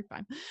for a brief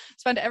time,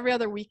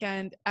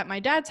 at my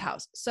dad's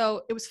house.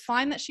 So it was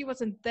fine that she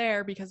wasn't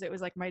there because it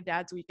was like my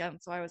dad's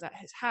weekend, so I was at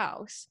his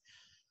house.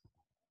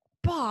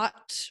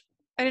 But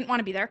I didn't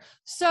want to be there.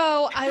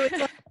 So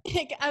I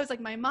was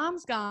like, my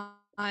mom's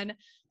gone,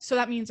 so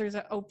that means there's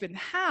an open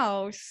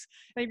house.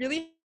 And I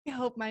really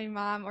hope my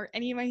mom or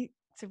any of my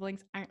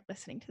siblings aren't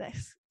listening to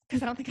this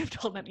because I don't think I've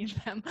told any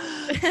of them.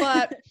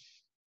 But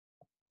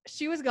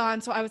she was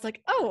gone, so I was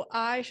like, oh,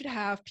 I should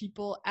have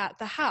people at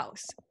the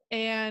house.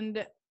 And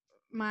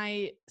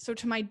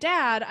to my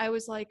dad, I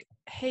was like,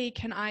 hey,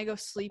 can I go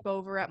sleep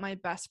over at my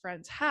best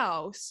friend's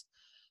house?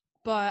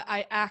 But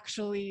I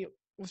actually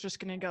was just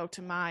gonna go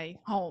to my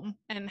home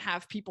and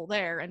have people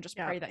there and just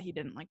pray that he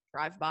didn't like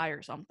drive by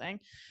or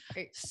something.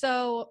 Right.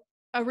 So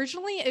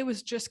originally it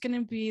was just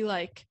gonna be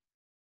like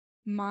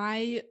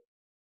my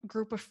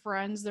group of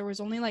friends. There was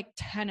only like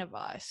 10 of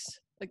us,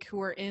 like who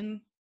were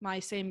in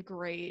my same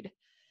grade.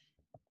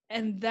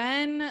 And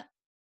then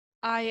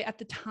I, at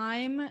the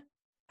time,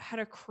 had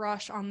a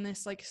crush on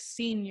this, like,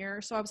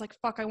 senior. So I was like,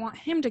 fuck, I want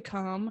him to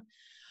come.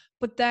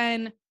 But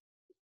then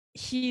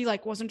he,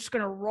 like, wasn't just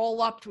going to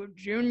roll up to a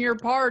junior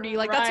party.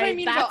 Like, that's what I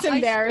mean about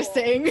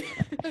embarrassing.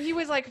 So he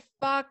was like,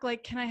 fuck,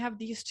 like, can I have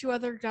these two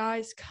other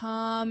guys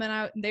come?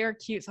 And they were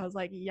cute. So I was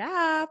like,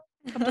 yeah,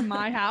 come to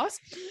my house.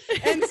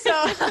 And so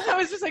I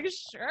was just like,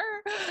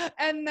 sure.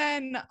 And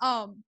then,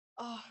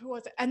 who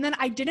was it? And then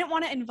I didn't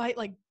want to invite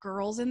like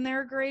girls in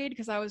their grade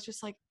because I was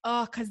just like,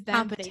 because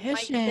then they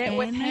might get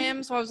with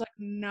him. So I was like,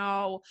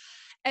 no.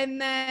 And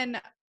then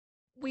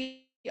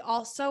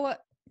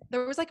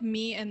there was like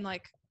me and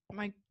like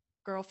my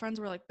girlfriends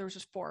were like, there was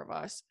just 4 of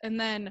us. And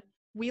then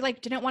we like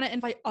didn't want to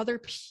invite other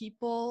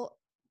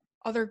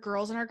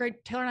girls in our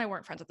grade. Taylor and I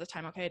weren't friends at the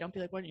time. Okay. Don't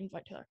be like, why didn't you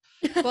invite Taylor?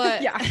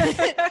 But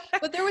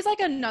but there was like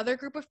another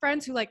group of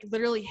friends who like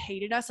literally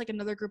hated us, like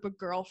another group of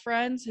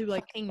girlfriends who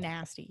like fucking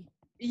nasty.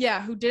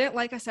 Yeah, who didn't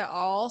like us at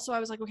all. So I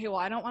was like, okay, well,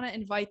 I don't want to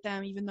invite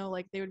them, even though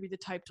like they would be the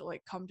type to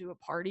like come to a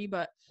party,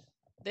 but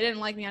they didn't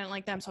like me, I didn't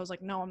like them. So I was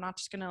like, no, I'm not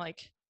just gonna like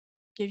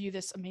give you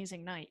this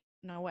amazing night.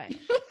 No way.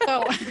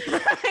 So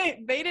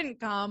they didn't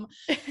come.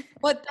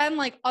 But then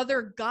like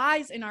other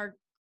guys in our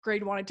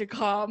grade wanted to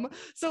come.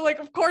 So like,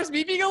 of course,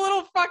 me being a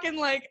little fucking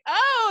like,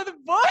 oh, the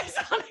boys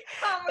want to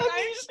come.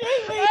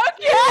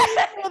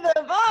 For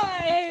the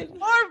boys.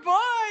 More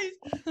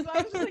boys. So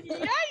I was like, yeah,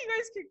 you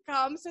guys could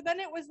come. So then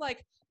it was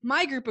like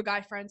my group of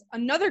guy friends,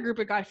 another group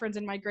of guy friends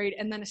in my grade,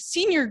 and then a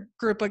senior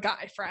group of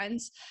guy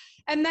friends.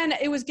 And then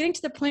it was getting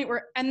to the point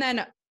where, and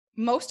then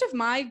most of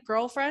my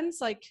girlfriends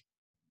like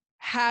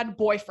had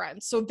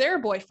boyfriends. So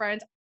their boyfriends,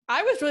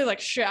 I was really like,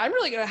 shit, I'm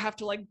really going to have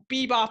to like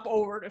bebop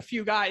over to a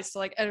few guys to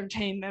like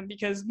entertain them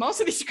because most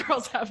of these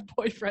girls have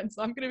boyfriends.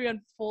 So I'm going to be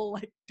on full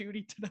like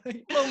duty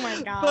tonight. Oh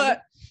my God.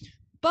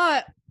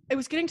 But it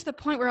was getting to the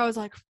point where I was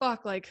like,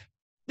 fuck, like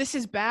this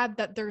is bad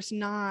that there's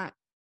not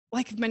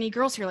like many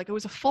girls here. Like it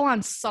was a full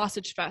on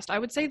sausage fest. I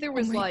would say there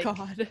was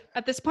God.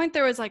 At this point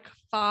there was like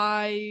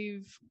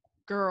 5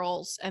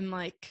 girls and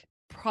like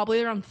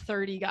probably around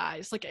 30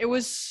 guys. Like it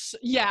was,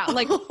 yeah,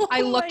 like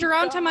I looked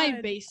around to my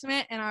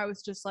basement and I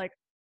was just like,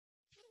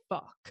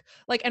 fuck.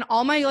 Like, and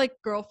all my like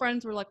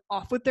girlfriends were like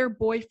off with their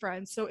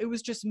boyfriends. So it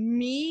was just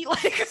me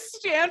like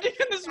standing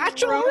in this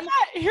room.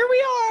 Here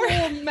we are.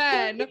 Full of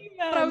men.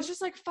 But I was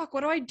just like, fuck,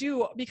 what do I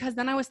do? Because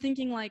then I was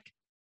thinking like,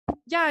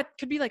 yeah, it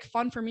could be like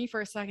fun for me for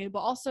a second, but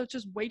also it's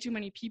just way too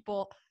many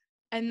people.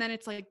 And then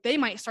it's like, they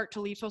might start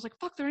to leave. So I was like,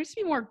 fuck, there needs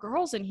to be more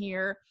girls in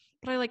here.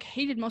 But I like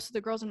hated most of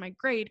the girls in my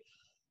grade.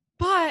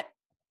 But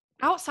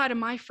outside of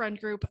my friend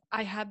group,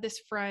 I had this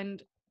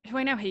friend who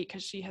I now hate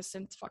because she has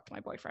since fucked my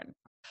boyfriend.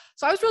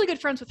 So I was really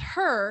good friends with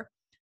her.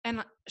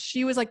 And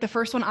she was like the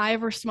first one I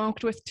ever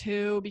smoked with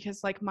too,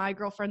 because like my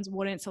girlfriends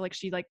wouldn't. So like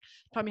she like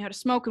taught me how to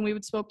smoke and we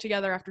would smoke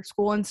together after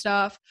school and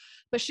stuff.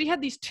 But she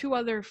had these 2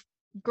 other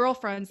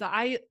girlfriends that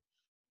I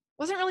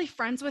wasn't really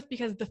friends with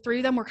because the 3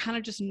 of them were kind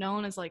of just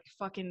known as like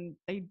fucking,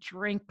 they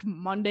drink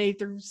Monday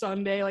through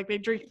Sunday. Like they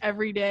drink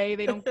every day.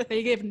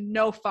 They give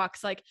no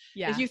fucks. Like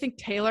if you think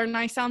Taylor and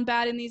I sound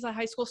bad in these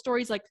high school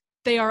stories, like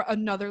they are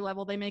another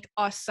level. They make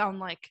us sound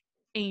like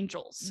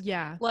angels.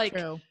 Yeah. Like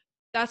true.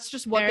 That's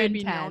just what they'd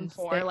be known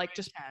for. Like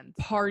just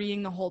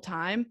partying the whole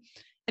time.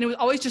 And it was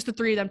always just the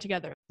 3 of them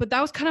together. But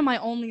that was kind of my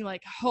only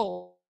like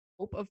hope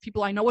of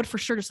people I know would for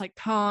sure just like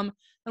come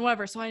and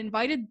whatever. So I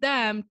invited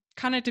them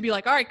kind of to be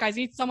like, all right, guys,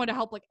 I need someone to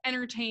help like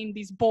entertain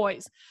these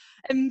boys.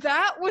 And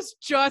that was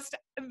just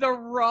the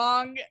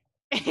wrong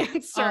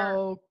answer.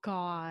 Oh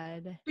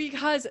God.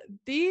 Because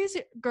these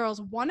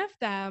girls, one of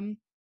them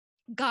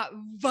got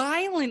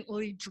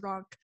violently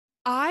drunk.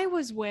 I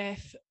was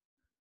with,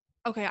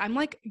 okay, I'm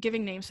like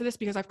giving names to this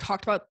because I've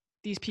talked about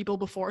these people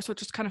before. So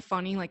it's just kind of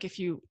funny. Like if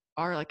you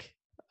are like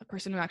a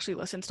person who actually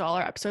listens to all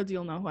our episodes,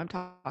 you'll know who I'm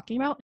talking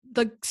about.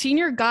 The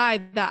senior guy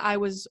that I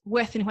was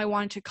with and who I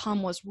wanted to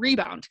come was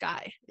Rebound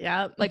Guy.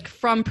 Yeah. Like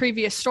from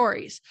previous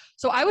stories.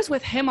 So I was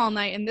with him all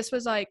night and this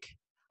was like,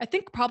 I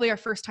think probably our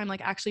first time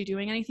like actually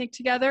doing anything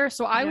together.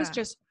 So I was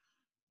just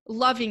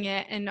loving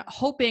it and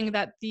hoping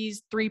that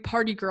these 3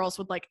 party girls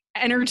would like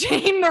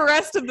entertain the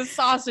rest of the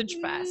sausage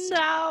fest.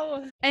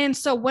 No. And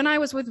so when I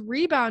was with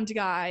Rebound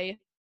Guy,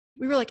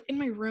 we were like in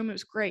my room. It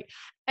was great.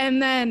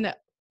 And then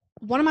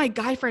one of my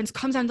guy friends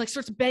comes out and like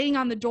starts banging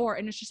on the door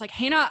and it's just like,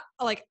 Hannah,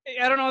 like,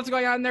 I don't know what's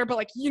going on there, but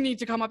like, you need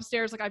to come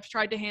upstairs. Like I've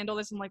tried to handle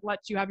this and like, let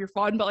you have your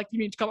fun, but like, you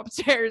need to come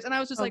upstairs. And I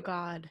was just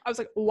God. I was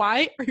like,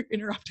 why are you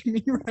interrupting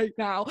me right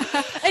now?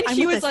 And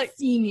he was like,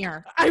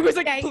 senior. I was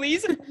like,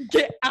 please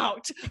get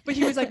out. But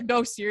he was like,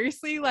 no,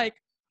 seriously. Like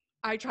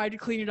I tried to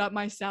clean it up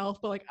myself,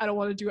 but like, I don't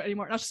want to do it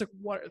anymore. And I was just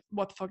like,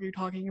 what the fuck are you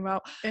talking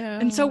about? Ew.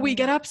 And so we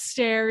get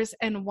upstairs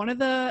and one of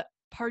the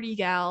party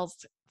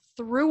gals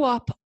threw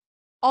up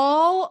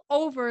all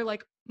over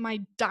like my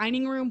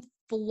dining room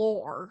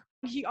floor.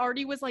 He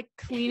already was like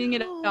cleaning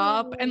it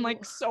up and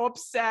like so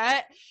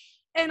upset.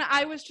 And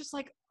I was just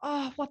like,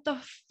 oh, what the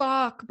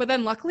fuck? But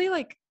then luckily,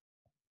 like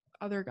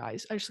other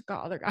guys, I just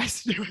got other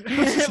guys to do it. I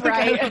was just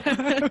right.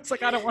 I was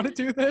like, I don't want to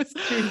do this.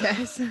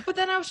 Yes. But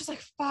then I was just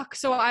like, fuck.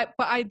 So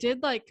I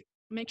did like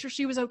make sure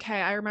she was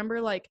okay. I remember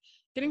like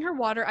getting her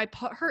water. I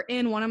put her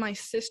in one of my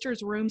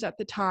sister's rooms at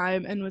the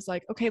time and was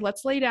like, okay,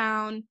 let's lay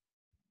down.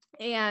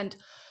 And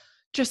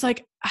just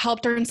like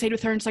helped her and stayed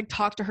with her and just like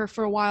talked to her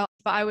for a while.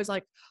 But I was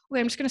like,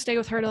 okay, I'm just gonna stay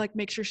with her to like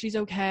make sure she's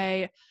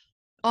okay.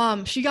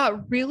 She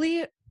got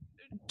really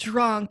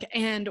drunk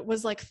and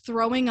was like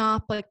throwing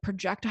up, like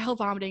projectile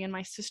vomiting in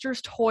my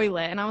sister's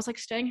toilet. And I was like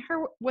staying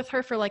with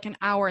her for like an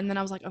hour. And then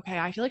I was like, okay,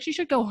 I feel like she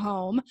should go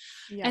home.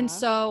 Yeah. And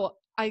so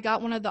I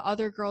got one of the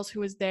other girls who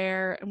was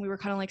there and we were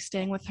kind of like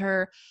staying with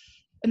her.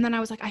 And then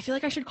I was like, I feel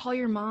like I should call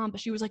your mom. But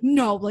she was like,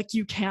 no, like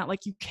you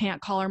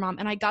can't call her mom.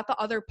 And I got the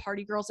other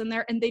party girls in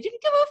there and they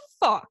didn't give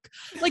a fuck.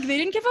 Like they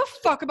didn't give a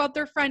fuck about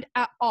their friend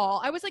at all.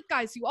 I was like,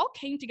 guys, you all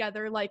came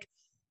together. Like,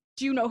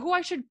 do you know who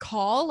I should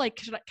call? Like,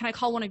 can I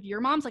call one of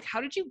your moms? Like, how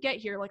did you get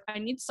here? Like, I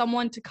need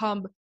someone to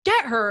come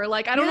get her.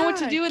 Like, I don't know what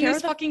to do in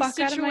this fucking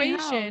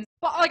situation.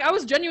 But like, I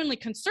was genuinely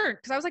concerned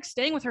because I was like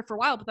staying with her for a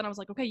while. But then I was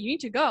like, okay, you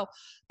need to go.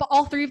 But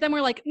all 3 of them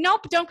were like,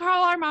 nope, don't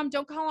call our mom.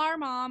 Don't call our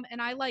mom.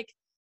 And I like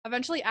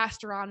eventually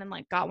asked around and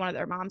like got one of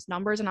their mom's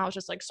numbers. And I was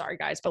just like, sorry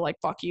guys, but like,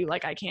 fuck you.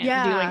 Like, I can't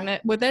be doing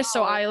it with this.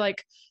 So I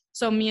like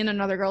So me and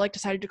another girl like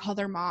decided to call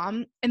their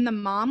mom, and the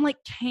mom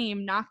like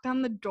came, knocked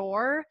on the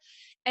door,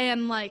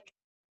 and like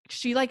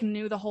she like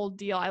knew the whole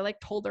deal. I like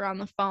told her on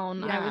the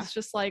phone. I was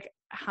just like,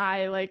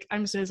 hi, like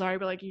I'm so sorry,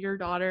 but like your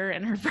daughter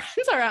and her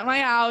friends are at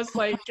my house,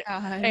 like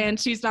and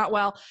she's not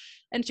well.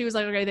 And she was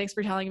like, okay, thanks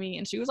for telling me.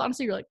 And she was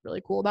honestly like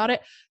really cool about it.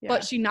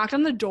 But she knocked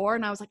on the door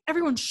and I was like,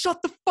 everyone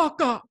shut the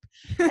fuck up.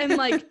 And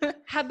like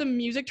had the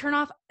music turn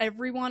off.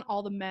 Everyone,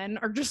 all the men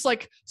are just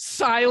like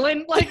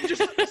silent, like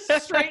just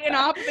straighten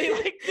up. They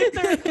like get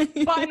their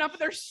button up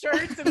their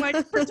shirts and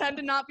like pretend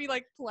to not be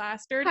like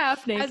plastered.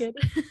 Half naked.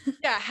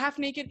 Half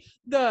naked.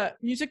 The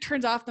music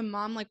turns off. The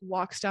mom like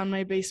walks down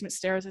my basement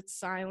stairs. It's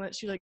silent.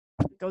 She like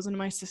goes into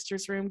my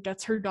sister's room,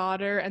 gets her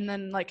daughter, and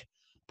then like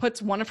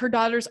puts one of her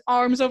daughter's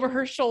arms over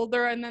her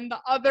shoulder and then the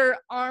other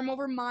arm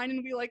over mine,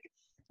 and we like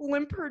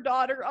limp her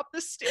daughter up the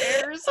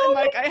stairs. And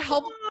like I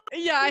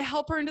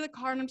help her into the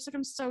car, and I'm just like,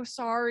 I'm so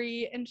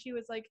sorry. And she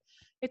was like,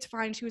 it's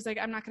fine. She was like,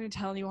 I'm not going to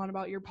tell anyone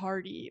about your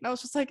party. And I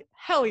was just like,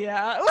 hell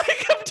yeah.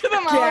 Like up to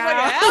the mom. I was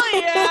like,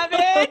 hell yeah,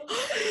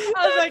 bitch.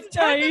 I was like,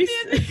 turn the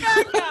music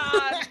back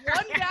on.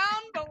 One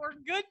down, but we're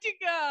good to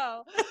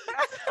go.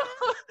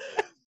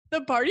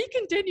 The party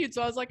continued.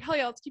 So I was like, hell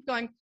yeah, let's keep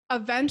going.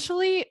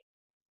 Eventually,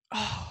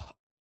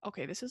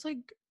 okay, this is like,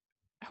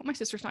 I hope my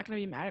sister's not going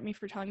to be mad at me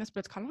for telling this, but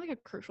it's kind of like a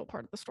crucial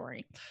part of the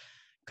story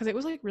because it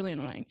was like really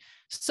annoying.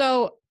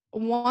 So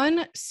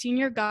one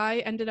senior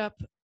guy ended up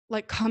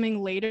like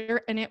coming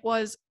later, and it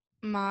was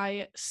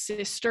my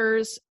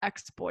sister's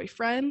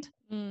ex-boyfriend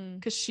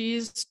because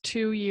she's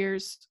 2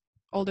 years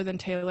older than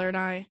Taylor and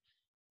I,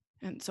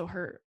 and so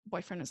her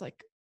boyfriend is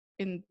like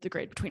in the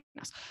grade between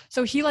us.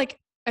 So he like,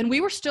 and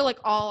we were still like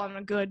all on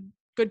a good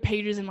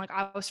pages, and like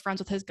I was friends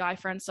with his guy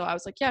friends, so I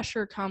was like, yeah,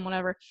 sure, come,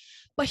 whatever.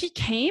 But he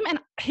came, and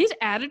his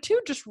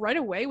attitude just right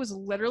away was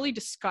literally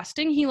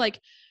disgusting. He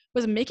like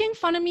was making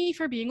fun of me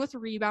for being with a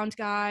rebound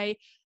guy,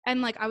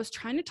 and like I was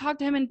trying to talk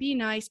to him and be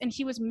nice, and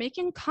he was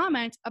making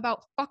comments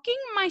about fucking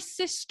my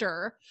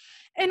sister.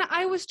 And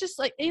I was just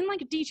like in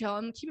like detail,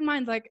 and keep in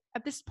mind, like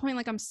at this point,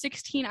 like I'm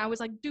 16, I was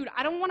like, dude,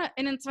 I don't want to,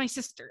 and it's my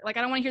sister, like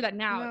I don't want to hear that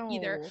now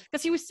either,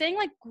 because he was saying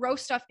like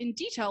gross stuff in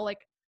detail,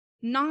 like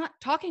not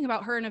talking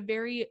about her in a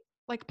very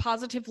like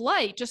positive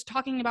light, just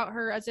talking about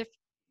her as if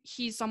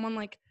he's someone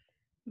like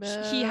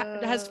he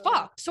has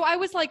fucked. So I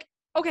was like,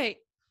 okay,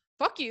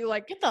 fuck you,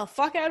 like get the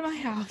fuck out of my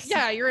house.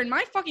 Yeah, you're in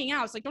my fucking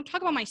house, like don't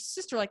talk about my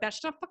sister like that.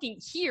 She's not fucking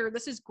here.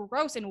 This is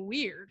gross and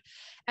weird.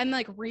 And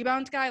like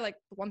rebound guy, like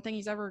the one thing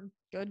he's ever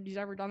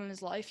done in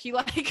his life, he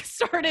like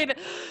started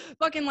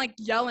fucking like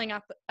yelling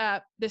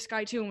at this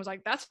guy too, and was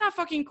like, that's not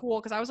fucking cool,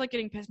 because I was like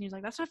getting pissed, and he's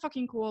like, that's not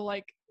fucking cool,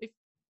 like if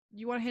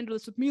you want to handle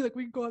this with me, like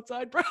we can go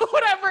outside, bro,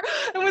 whatever.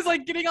 And was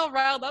like getting all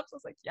riled up. So I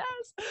was like,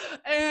 yes.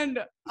 And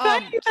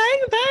bang.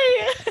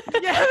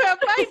 Yeah,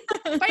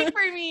 fight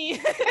for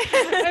me.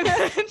 And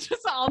then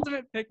just the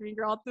ultimate pick me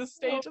girl at this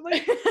stage. I'm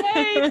like,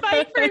 hey,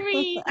 fight for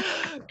me.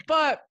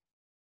 But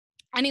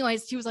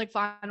anyways, he was like,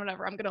 fine,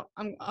 whatever.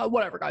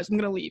 Whatever, guys, I'm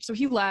gonna leave. So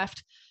he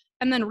left,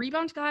 and then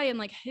rebound guy and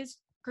like his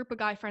group of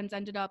guy friends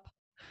ended up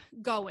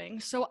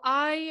going. So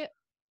I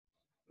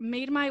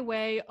made my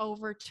way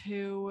over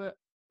to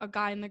a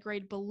guy in the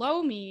grade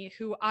below me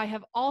who I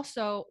have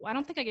also, I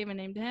don't think I gave a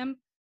name to him,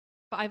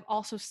 but I've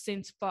also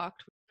since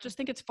fucked. Just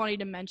think it's funny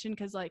to mention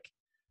because like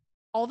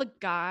all the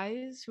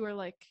guys who are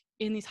like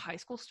in these high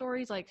school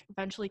stories like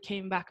eventually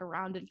came back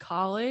around in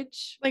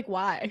college. Like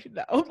why?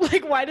 No.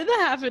 Like why did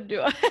that happen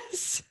to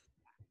us?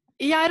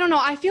 Yeah, I don't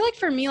know. I feel like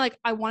for me, like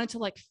I wanted to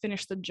like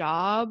finish the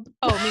job.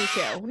 Oh,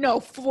 me too.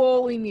 No,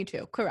 fully me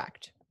too.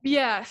 Correct.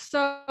 Yeah,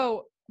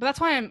 so but that's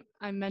why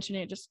I'm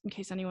mentioning it, just in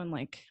case anyone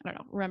like, I don't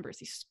know, remembers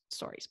these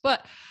stories.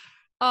 But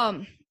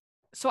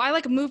so I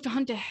like moved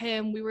on to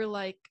him. We were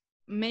like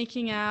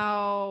making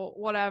out,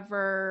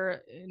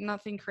 whatever,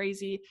 nothing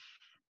crazy.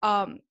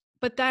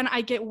 But then I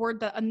get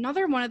word that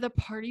another one of the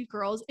party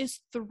girls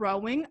is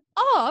throwing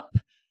up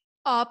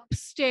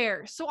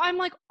upstairs. So I'm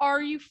like,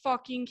 are you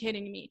fucking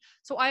kidding me?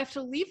 So I have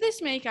to leave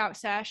this makeout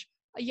sesh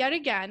yet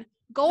again,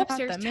 go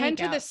upstairs, tend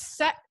to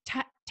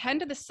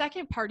the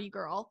second party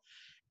girl.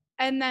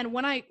 And then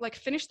when I like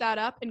finish that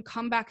up and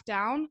come back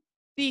down,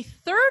 the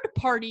third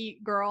party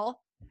girl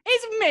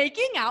is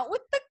making out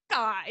with the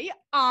guy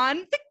on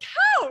the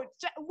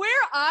couch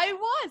where I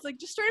was. Like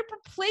just straight up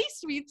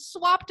replaced me,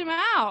 swapped him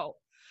out.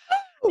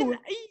 And,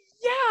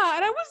 yeah,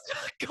 and I was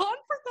not gone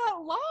for that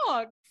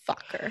long.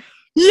 Fucker.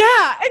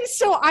 Yeah, and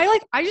so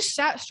I just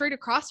sat straight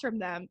across from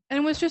them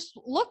and was just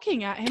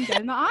looking at him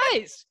dead in the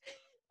eyes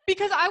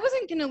because I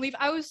wasn't gonna leave.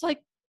 I was like,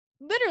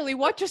 literally,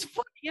 what just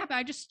fucking happened?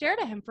 I just stared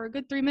at him for a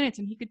good 3 minutes,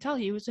 and he could tell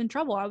he was in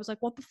trouble. I was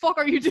like, what the fuck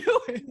are you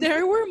doing?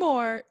 There were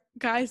more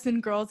guys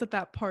than girls at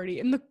that party,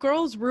 and the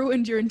girls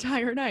ruined your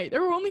entire night.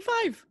 There were only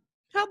 5.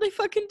 How'd they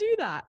fucking do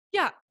that?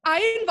 Yeah,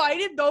 I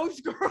invited those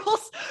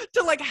girls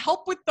to like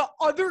help with the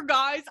other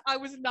guys I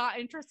was not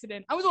interested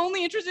in. I was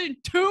only interested in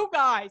 2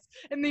 guys,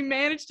 and they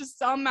managed to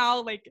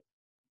somehow like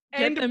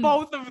end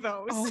both of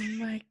those. Oh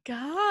my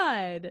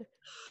god.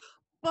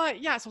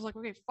 But yeah, so I was like,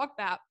 okay, fuck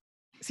that.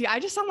 See, I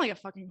just sound like a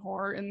fucking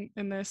whore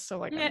in this, so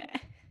like,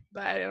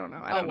 I don't know.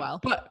 I Oh, don't know. well.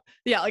 But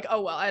yeah, like,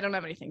 oh well, I don't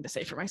have anything to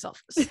say for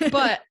myself.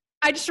 But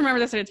I just remember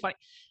this and it's funny.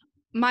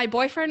 My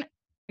boyfriend,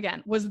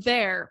 again, was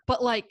there,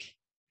 but like,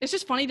 it's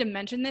just funny to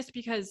mention this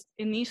because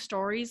in these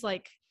stories,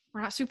 like,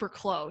 we're not super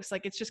close.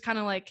 Like, it's just kind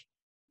of like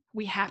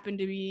we happen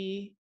to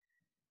be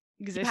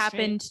existing.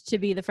 Happened to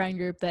be the friend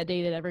group that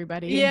dated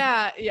everybody.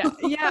 Yeah.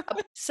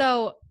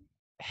 So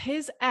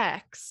his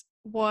ex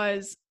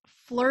was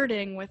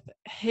flirting with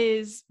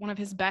one of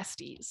his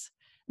besties.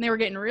 And they were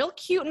getting real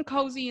cute and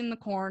cozy in the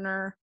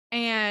corner.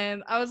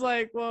 And I was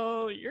like,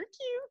 well, you're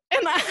cute.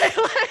 And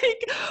I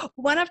like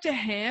went up to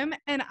him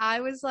and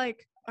I was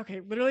like, okay,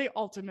 literally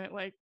ultimate,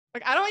 like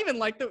I don't even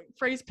like the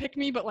phrase pick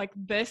me, but like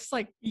this,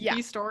 like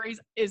these stories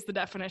is the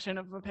definition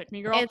of a pick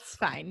me girl. It's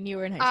fine. You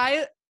were in high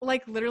school. I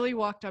like literally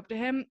walked up to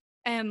him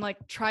and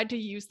like tried to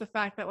use the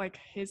fact that like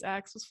his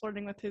ex was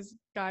flirting with his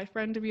guy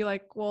friend to be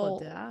like,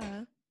 well,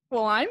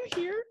 I'm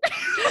here.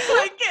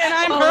 Like, and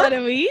I'm what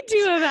do we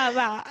do about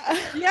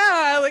that?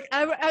 Yeah, like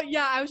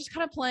I was just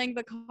kind of playing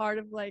the card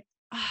of like,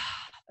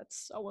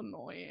 that's so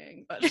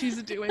annoying that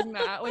she's doing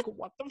that. Like,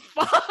 what the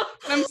fuck?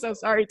 I'm so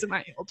sorry to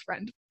my old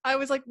friend. I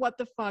was like, what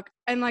the fuck?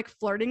 And like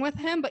flirting with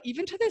him, but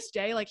even to this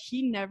day, like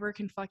he never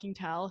can fucking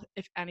tell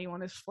if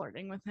anyone is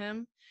flirting with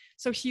him.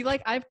 So he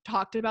like, I've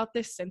talked about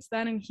this since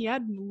then and he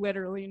had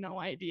literally no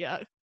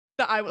idea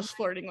that I was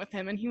flirting with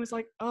him. And he was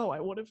like, oh, I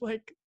would have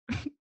like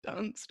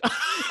done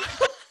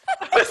stuff.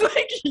 I was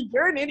like,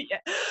 you're an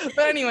idiot.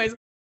 But anyways,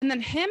 and then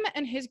him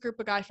and his group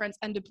of guy friends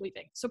ended up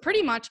leaving. So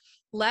pretty much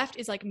left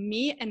is like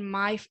me and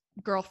my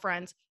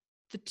girlfriends,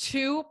 the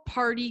 2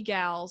 party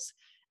gals,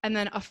 and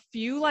then a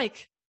few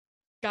like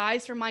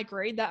guys from my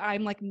grade that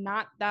I'm like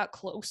not that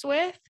close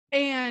with,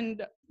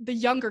 and the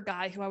younger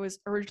guy who I was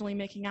originally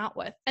making out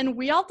with. And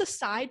we all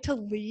decide to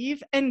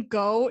leave and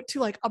go to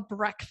like a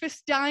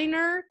breakfast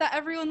diner that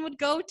everyone would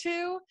go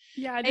to.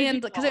 Yeah.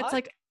 And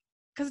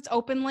because it's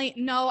open late.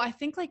 No, I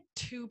think like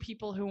 2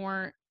 people who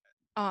weren't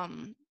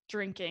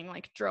drinking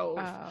like drove.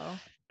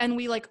 And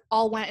we like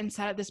all went and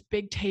sat at this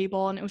big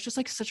table and it was just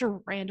like such a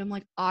random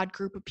like odd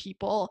group of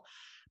people.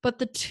 But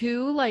the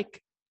 2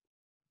 like,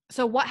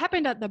 so what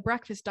happened at the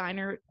breakfast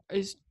diner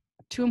is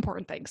 2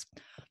 important things.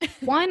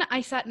 One,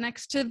 I sat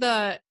next to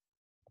the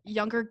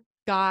younger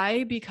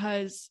guy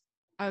because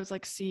I was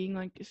like seeing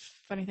like if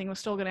anything was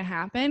still gonna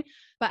happen.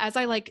 But as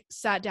I like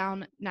sat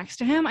down next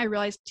to him, I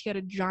realized he had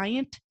a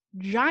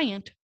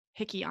giant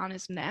hickey on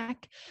his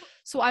neck.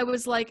 So I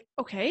was like,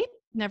 okay,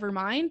 never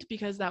mind,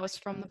 because that was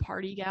from the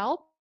party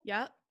gal.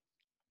 Yeah.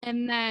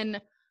 And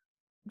then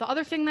the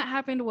other thing that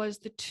happened was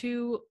the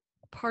 2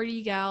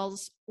 party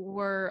gals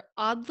were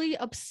oddly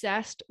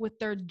obsessed with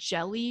their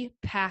jelly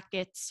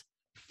packets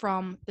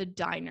from the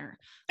diner.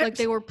 Like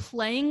they were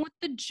playing with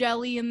the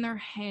jelly in their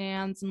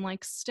hands and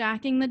like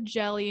stacking the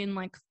jelly and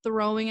like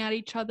throwing at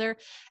each other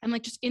and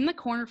like just in the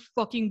corner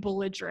fucking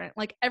belligerent.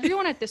 Like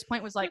everyone at this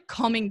point was like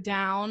calming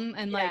down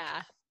and like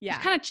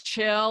kind of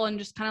chill and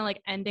just kind of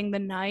like ending the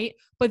night.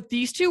 But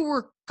these 2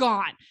 were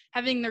gone,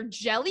 having their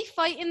jelly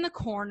fight in the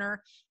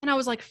corner. And I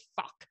was like,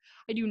 fuck,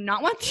 I do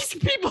not want these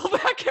people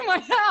back in my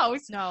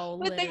house. No,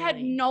 but they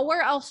had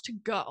nowhere else to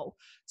go.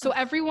 So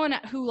everyone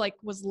who like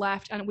was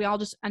left, and we all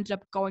just ended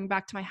up going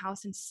back to my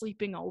house and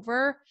sleeping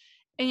over.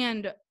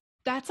 And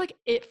that's like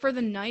it for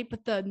the night.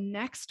 But the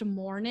next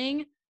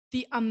morning,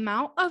 the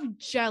amount of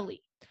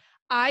jelly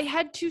I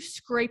had to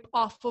scrape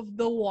off of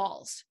the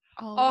walls,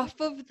 off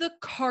of the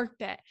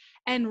carpet,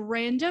 and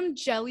random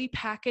jelly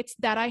packets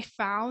that I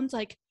found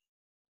like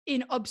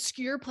in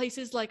obscure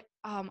places. Like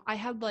I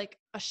had like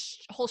a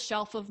whole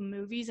shelf of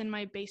movies in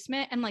my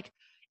basement, and like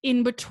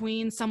in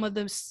between some of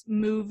those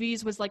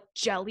movies was like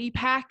jelly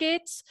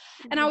packets.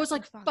 And I was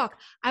like, fuck.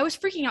 I was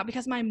freaking out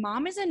because my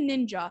mom is a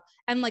ninja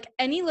and like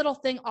any little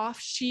thing off,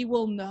 she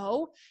will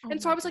know.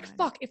 And so I was like,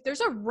 fuck, if there's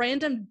a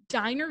random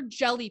diner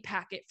jelly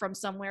packet from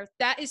somewhere,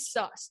 that is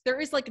sus. There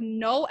is like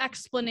no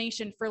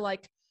explanation for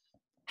like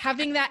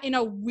having that in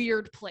a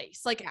weird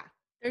place. Like,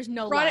 there's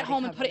no brought it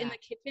home and put it in the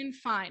kitchen,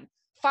 fine.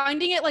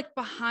 Finding it like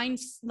behind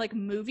like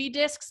movie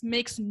discs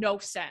makes no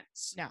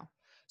sense. No.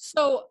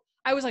 So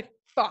I was like,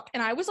 fuck.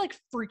 And I was like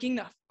freaking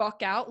the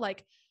fuck out.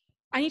 Like,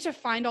 I need to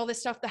find all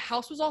this stuff. The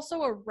house was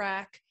also a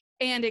wreck.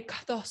 And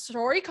the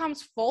story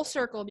comes full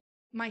circle.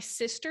 My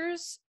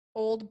sister's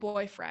old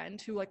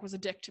boyfriend, who like was a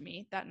dick to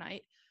me that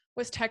night,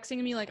 was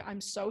texting me like,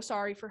 I'm so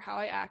sorry for how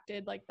I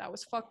acted. Like, that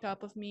was fucked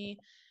up of me.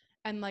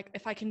 And like,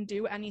 if I can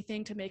do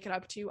anything to make it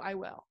up to you, I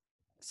will.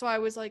 So I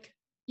was like,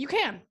 you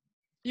can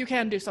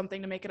do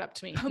something to make it up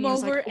to me. Come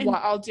over like, and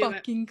I'll do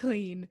fucking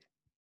clean.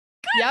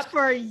 Yep.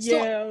 For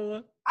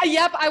you.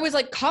 I was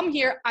like, come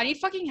here. I need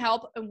fucking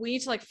help. And we need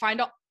to like find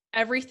out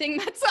everything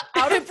that's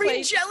out of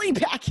place. Jelly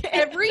packet.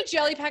 Every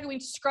jelly packet. We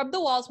need to scrub the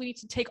walls. We need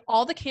to take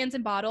all the cans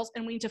and bottles,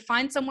 and we need to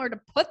find somewhere to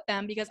put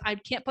them because I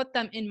can't put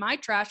them in my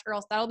trash or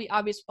else that'll be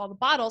obvious with all the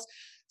bottles.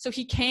 So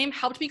he came,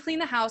 helped me clean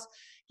the house.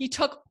 He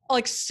took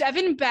like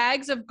 7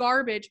 bags of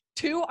garbage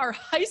to our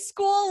high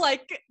school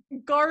like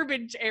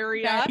garbage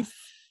area. Nice.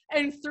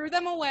 And threw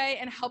them away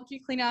and helped me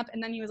clean up.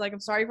 And then he was like, I'm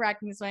sorry for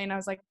acting this way. And I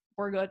was like,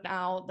 we're good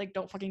now. Like,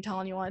 don't fucking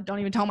tell anyone. Don't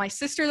even tell my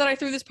sister that I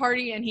threw this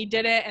party and he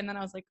did it. And then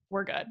I was like,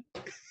 we're good.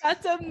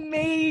 That's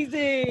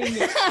amazing.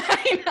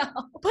 I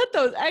know. Put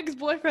those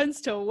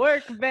ex-boyfriends to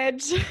work,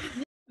 bitch.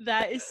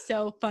 That is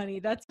so funny.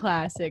 That's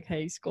classic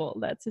high school.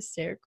 That's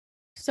hysterical.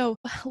 So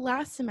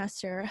last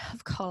semester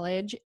of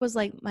college was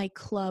like my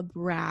club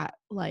rat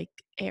like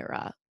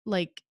era.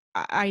 Like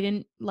I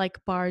didn't like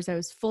bars. I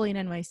was fully in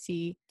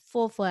NYC,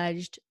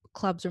 full-fledged.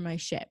 Clubs were my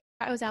shit.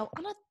 I was out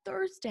on a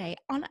Thursday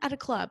at a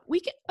club.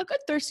 A good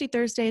thirsty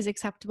Thursday is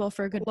acceptable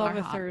for a good Love bar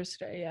a hop.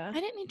 Thursday, yeah. I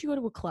didn't need to go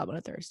to a club on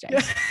a Thursday.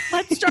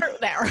 Let's start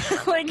there.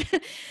 Like,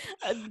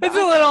 It's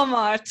a little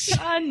much.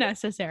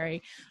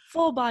 Unnecessary.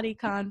 Full body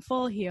con,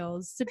 full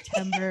heels,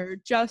 September,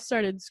 just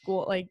started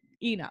school, like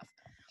enough.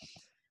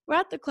 We're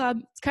at the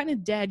club. It's kind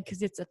of dead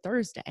because it's a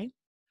Thursday.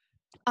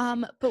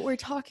 But we're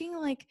talking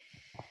like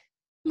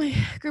my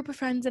group of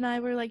friends and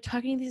I were like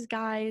talking to these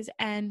guys,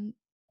 and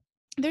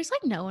there's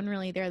like no one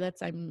really there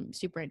I'm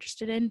super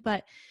interested in.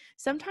 But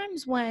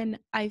sometimes when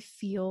I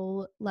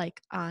feel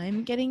like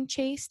I'm getting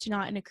chased,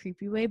 not in a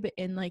creepy way, but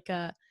in like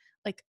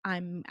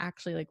I'm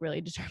actually like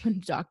really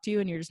determined to talk to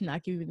you and you're just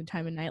not giving me the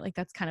time of night, like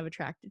that's kind of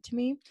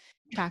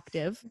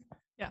attractive.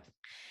 Yeah.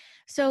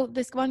 So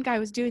this one guy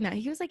was doing that.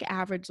 He was like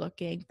average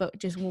looking, but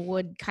just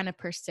would kind of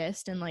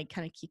persist and like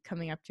kind of keep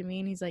coming up to me.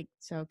 And he's like,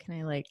 so can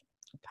I like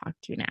talk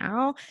to you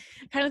now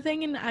kind of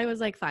thing? And I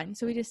was like, fine.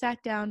 So we just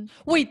sat down.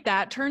 Wait,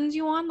 that turns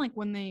you on, like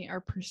when they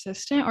are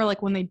persistent or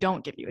like when they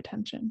don't give you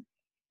attention?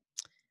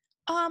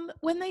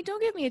 When they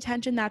don't give me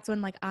attention, that's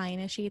when like I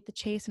initiate the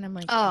chase and I'm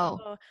like,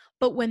 oh.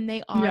 But when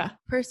they are Yeah.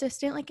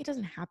 persistent, like it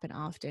doesn't happen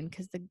often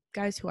because the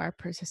guys who are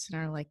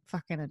persistent are like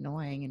fucking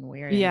annoying and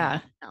weird. Yeah.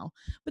 No,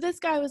 but this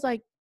guy was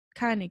like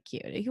kind of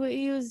cute.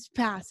 He was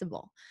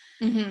passable.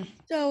 Mm-hmm.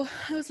 So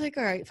I was like,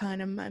 all right, fine.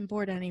 I'm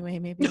bored anyway.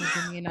 Maybe he'll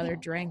give me another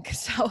drink.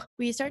 So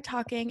we start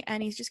talking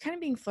and he's just kind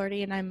of being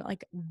flirty and I'm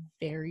like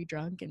very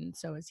drunk and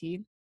so is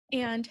he.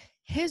 And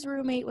his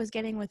roommate was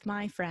getting with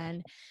my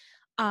friend.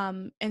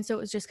 And so it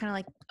was just kind of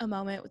like a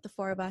moment with the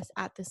four of us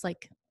at this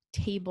like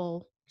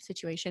table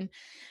situation.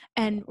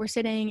 And we're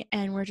sitting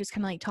and we're just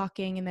kind of like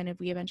talking. And then if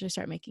we eventually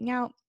start making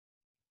out,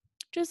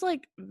 just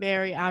like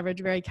very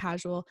average, very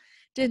casual,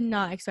 did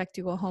not expect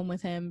to go home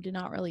with him, did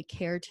not really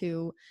care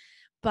to.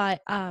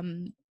 But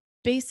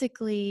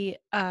basically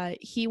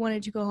he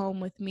wanted to go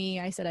home with me.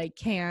 I said I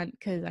can't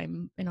because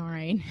I'm an RA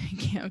and I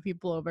can't have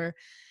people over.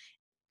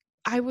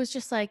 I was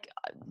just like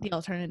the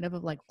alternative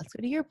of like, let's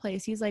go to your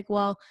place. He's like,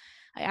 well,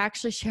 I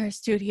actually share a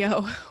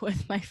studio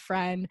with my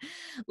friend.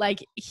 Like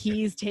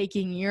he's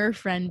taking your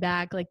friend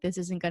back. Like this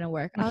isn't going to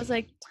work. I was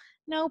like,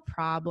 no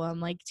problem.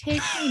 Like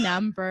take my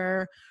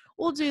number.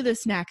 We'll do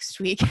this next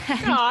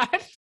weekend. God.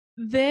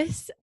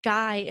 This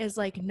guy is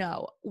like,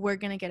 no, we're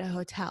going to get a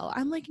hotel.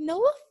 I'm like, no,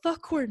 the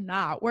fuck we're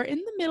not. We're in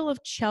the middle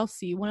of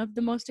Chelsea, one of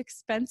the most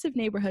expensive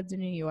neighborhoods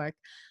in New York.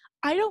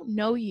 I don't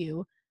know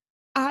you.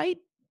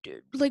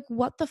 Like,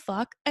 what the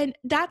fuck? And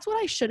that's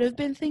what I should have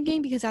been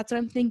thinking because that's what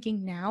I'm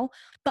thinking now.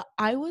 But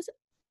I was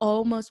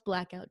almost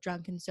blackout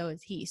drunk and so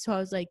is he. So I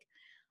was like,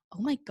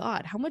 oh my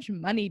God, how much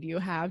money do you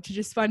have to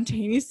just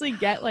spontaneously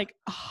get like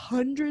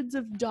hundreds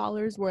of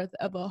dollars worth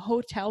of a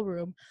hotel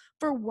room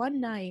for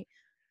one night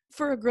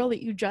for a girl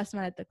that you just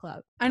met at the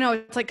club? I know,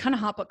 it's like kind of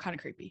hot but kind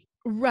of creepy.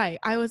 Right.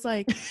 I was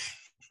like,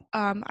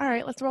 all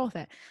right, let's roll with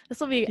it.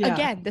 This will be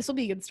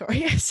a good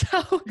story.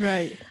 So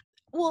right.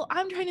 Well,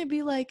 I'm trying to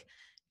be like,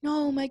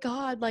 no, my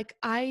God, like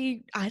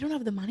I don't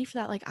have the money for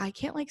that. Like I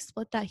can't like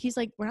split that. He's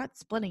like, we're not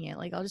splitting it.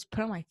 Like I'll just put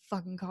it on my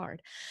fucking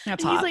card.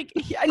 That's and hot.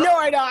 He's like, I know.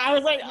 I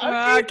was like,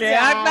 okay,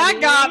 that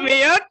got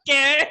me.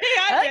 Okay.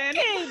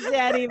 Okay,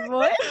 daddy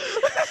boy.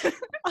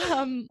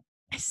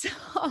 So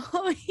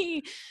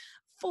he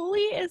fully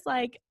is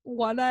like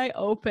one eye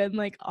open,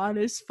 like on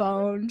his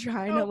phone,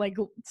 trying to like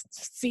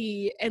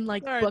see and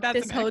like book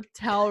this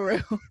hotel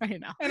room right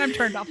now. And I'm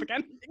turned off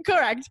again.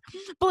 Correct.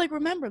 But like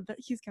remember that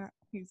he's got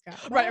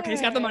right. Okay,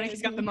 he's got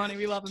the money.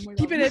 We love him.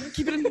 Keep it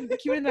in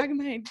the back of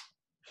my head.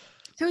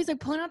 So he's like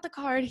pulling out the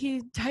card.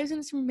 He types in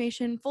this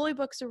information, fully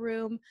books a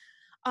room.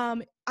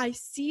 I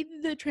see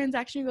the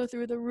transaction go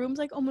through. The room's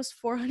like almost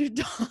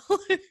 $400.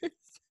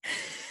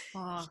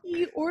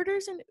 He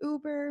orders an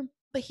Uber,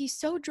 but he's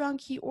so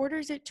drunk he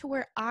orders it to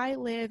where I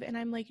live, and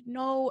I'm like,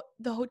 no,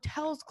 the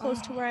hotel's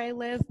close to where I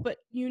live, but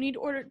you need to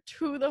order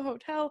to the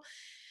hotel.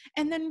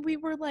 And then we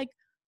were like,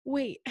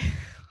 wait,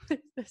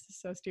 this is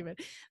so stupid.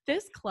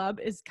 This club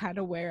is kind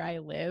of where I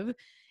live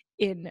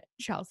in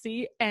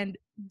Chelsea, and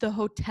the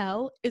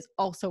hotel is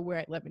also where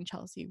I live in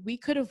Chelsea. We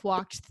could have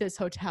walked to this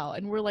hotel,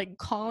 and we're like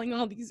calling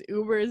all these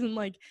Ubers and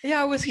like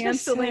I was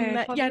canceling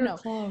that. Yeah, no.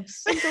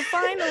 Close. And so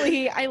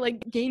finally, I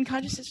like gained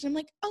consciousness, and I'm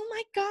like, oh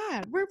my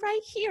God, we're right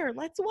here.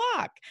 Let's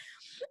walk.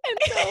 And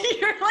so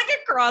you're like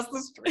across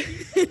the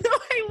street. No,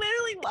 I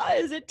literally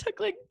was. It took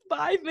like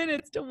 5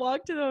 minutes to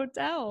walk to the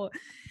hotel,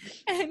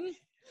 and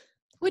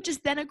which is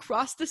then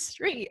across the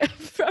street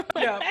from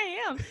where I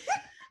am.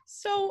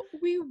 So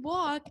we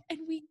walk and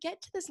we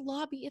get to this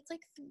lobby. It's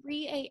like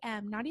 3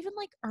 a.m., not even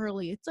like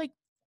early. It's like,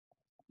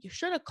 you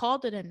should have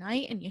called it a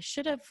night and you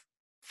should have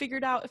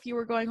figured out if you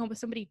were going home with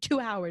somebody 2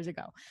 hours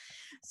ago.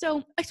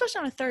 So, especially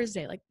on a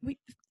Thursday, like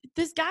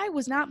this guy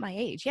was not my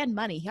age. He had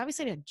money. He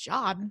obviously had a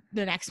job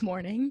the next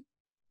morning.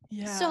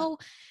 Yeah. So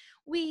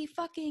we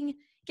fucking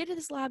get to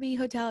this lobby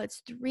hotel.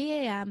 It's 3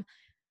 a.m.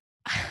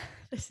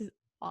 This is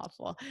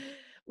awful.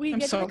 We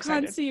get to the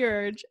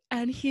concierge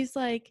and he's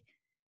like,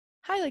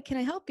 hi, like, can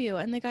I help you?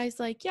 And the guy's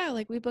like, yeah,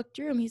 like, we booked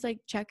your room. He's like,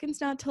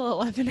 check-in's not till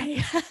 11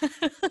 a.m.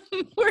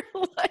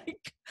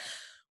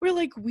 We're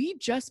like, we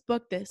just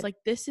booked this. Like,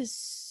 this is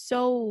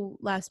so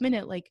last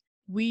minute. Like,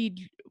 we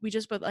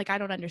just booked, like, I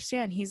don't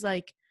understand. He's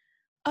like,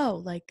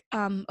 oh, like,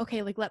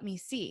 okay, like, let me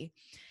see.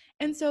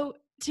 And so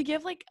to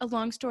give like a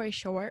long story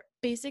short,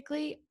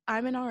 basically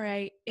I'm an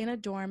RA in a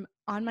dorm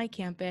on my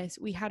campus.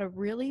 We had a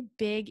really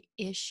big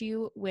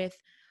issue with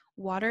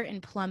water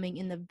and plumbing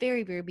in the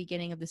very, very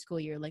beginning of the school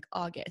year, like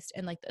August,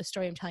 and like the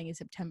story I'm telling you,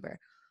 September.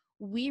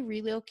 We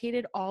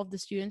relocated all of the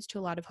students to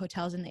a lot of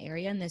hotels in the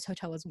area, and this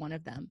hotel was one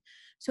of them.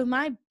 So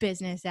my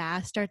business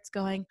ass starts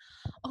going,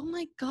 oh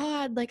my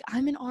God, like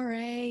I'm an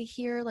RA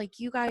here. Like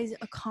you guys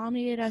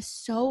accommodated us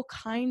so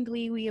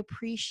kindly. We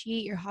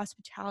appreciate your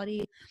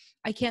hospitality.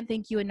 I can't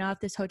thank you enough.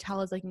 This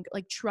hotel is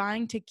like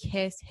trying to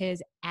kiss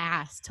his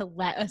ass to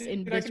let us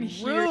in this room.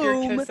 Hear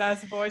your kiss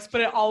ass voice,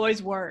 but it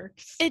always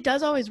works. It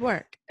does always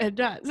work. It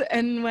does.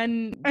 And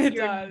when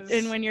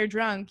when you're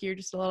drunk, you're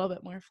just a little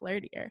bit more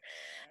flirtier.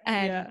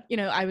 And you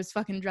know, I was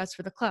fucking dressed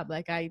for the club.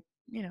 Like I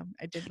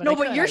did what I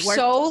could. But you're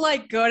so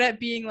like good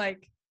at being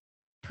like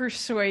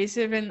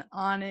persuasive and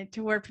on it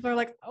to where people are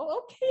like,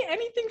 oh, okay,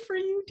 anything for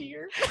you,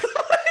 dear.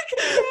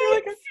 Yeah,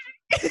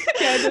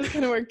 it does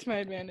kind of work to my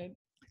advantage.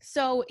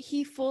 So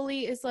he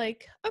fully is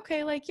like,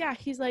 okay, like, yeah,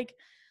 he's like,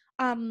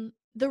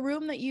 the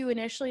room that you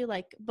initially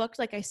like booked,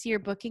 like I see you're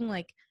booking,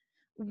 like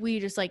we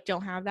just like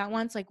don't have that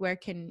one. So like, where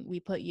can we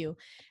put you?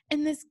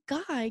 And this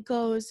guy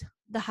goes,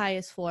 the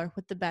highest floor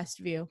with the best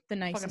view, the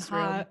nicest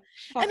room.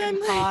 And I'm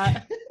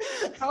hot.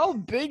 How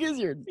big is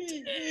your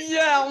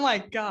Yeah, oh my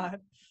God.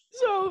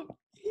 So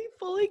he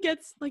fully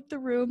gets like the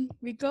room.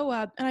 We go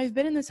up, and I've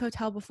been in this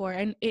hotel before,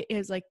 and it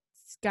is like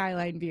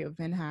skyline view of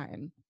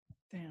Manhattan.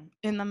 Damn.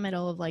 In the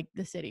middle of like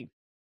the city.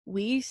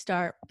 We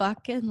start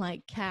fucking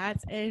like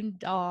cats and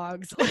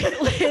dogs,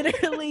 like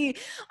literally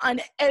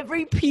on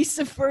every piece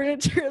of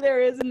furniture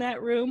there is in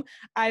that room.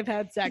 I've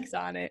had sex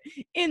on it,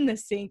 in the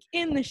sink,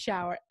 in the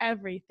shower,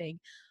 everything.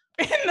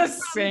 In the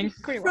sink,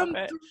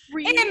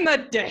 in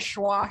the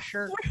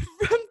dishwasher.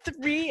 From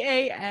 3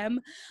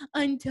 a.m.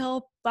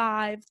 until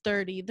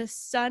 5:30. The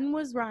sun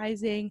was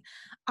rising.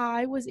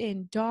 I was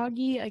in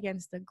doggy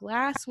against the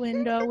glass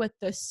window with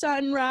the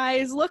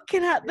sunrise,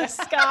 looking at the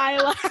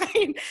skyline.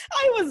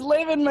 I was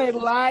living my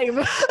life.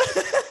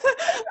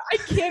 I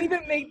can't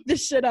even make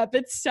this shit up.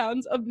 It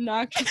sounds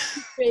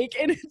obnoxiously fake,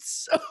 and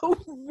it's so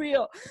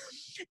real.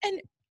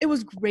 And it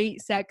was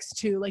great sex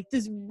too. Like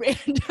this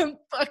random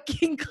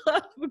fucking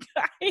club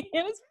guy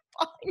is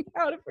falling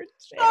out of her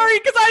chair. Sorry,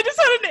 because I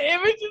just had an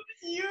image of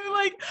you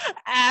like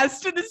ass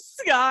to the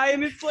sky,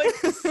 and it's like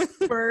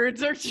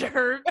birds are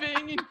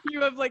chirping, and you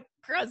have like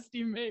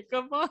crusty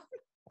makeup on.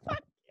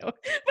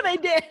 But I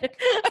did.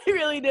 I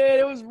really did.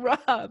 It was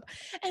rough.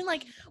 And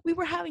like we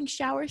were having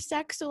shower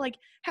sex, so like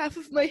half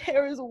of my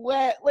hair is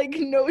wet. Like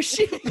no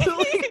shit.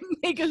 Like,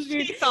 makeup.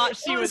 She thought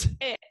she was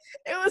it.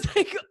 It was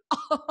like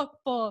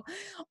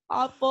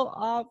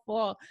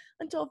awful.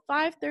 Until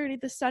 5:30,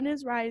 the sun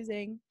is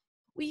rising.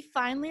 We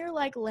finally are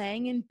like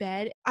laying in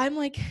bed. I'm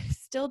like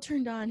still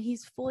turned on.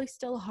 He's fully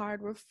still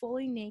hard. We're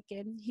fully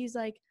naked. He's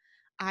like,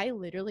 I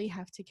literally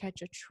have to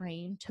catch a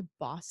train to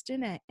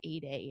Boston at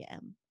 8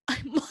 a.m.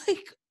 I'm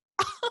like,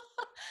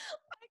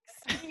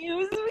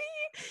 excuse me?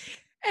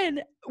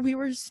 And we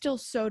were still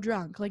so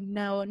drunk. Like,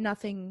 no,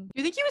 nothing. Do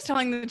you think he was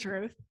telling the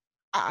truth?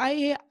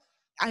 I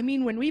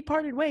mean, when we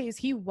parted ways,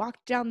 he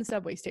walked down the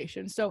subway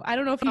station. So I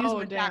don't know if he just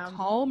went back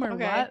home or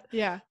what.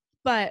 Yeah.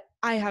 But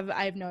I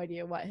have no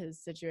idea what his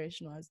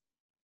situation was.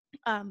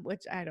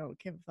 Which I don't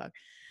give a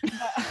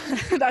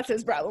fuck. That's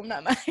his problem,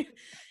 not mine.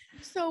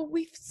 So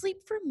we sleep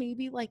for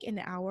maybe like an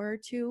hour or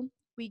two.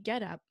 We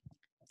get up,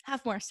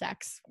 have more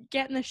sex,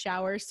 get in the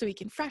shower so we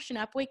can freshen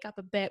up, wake up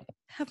a bit,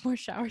 have more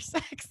shower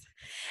sex.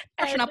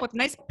 Freshen up with a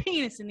nice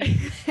penis in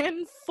it.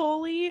 And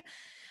fully,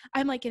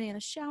 I'm like getting in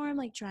the shower, I'm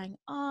like drying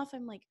off,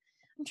 I'm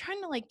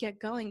trying to like get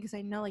going because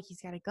I know like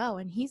he's got to go.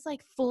 And he's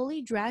like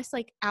fully dressed,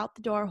 like out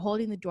the door,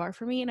 holding the door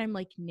for me. And I'm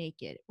like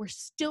naked. We're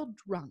still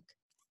drunk.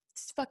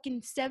 It's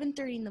fucking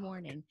 7:30 in the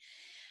morning.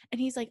 And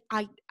he's like,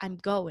 I'm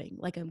going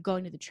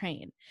to the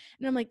train.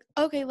 And I'm like,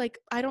 okay, like,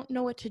 I don't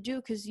know what to do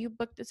because you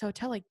booked this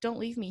hotel. Like, don't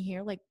leave me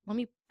here. Like, let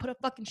me put a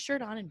fucking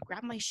shirt on and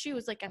grab my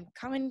shoes. Like, I'm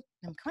coming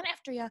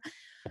after you.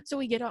 So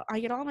I get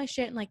all my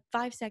shit in like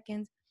 5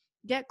 seconds,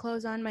 get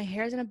clothes on, my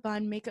hair's in a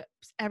bun,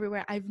 makeup's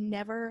everywhere. I've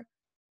never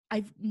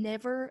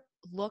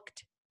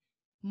looked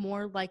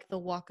more like the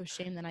walk of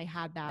shame than I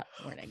had that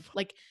morning.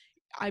 Like,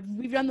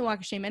 we've done the walk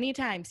of shame many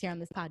times here on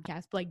this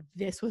podcast, but like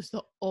this was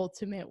the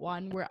ultimate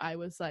one where I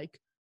was like,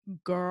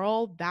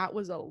 girl, that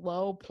was a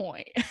low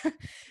point.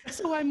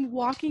 So I'm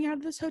walking out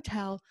of this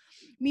hotel.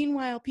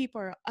 Meanwhile,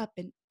 people are up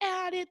and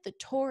at it. The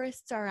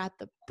tourists are at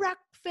the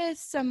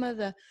breakfast. Some of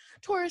the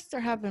tourists are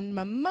having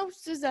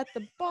mimosas at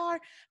the bar.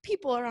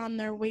 People are on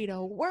their way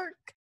to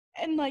work,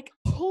 and like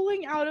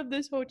pulling out of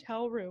this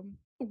hotel room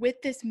with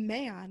this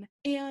man.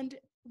 And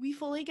we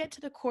fully get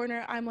to the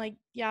corner. I'm like,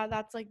 yeah,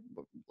 that's like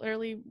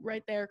literally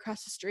right there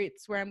across the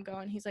streets where I'm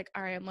going. He's like,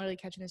 all right, I'm literally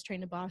catching this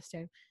train to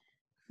Boston.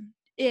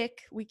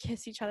 We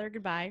kiss each other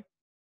goodbye.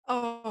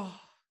 Oh,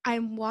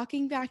 I'm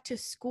walking back to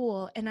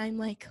school and I'm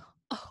like,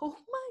 oh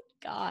my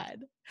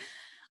God,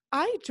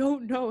 I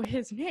don't know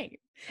his name.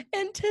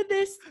 And to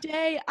this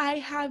day, I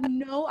have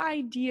no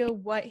idea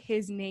what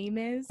his name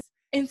is.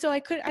 And so I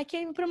can't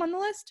even put him on the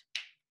list.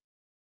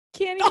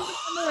 Can't even put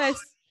him on the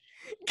list.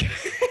 you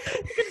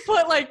could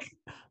put like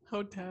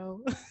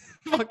hotel.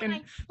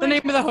 Fucking the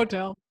name of the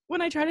hotel.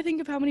 When I try to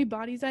think of how many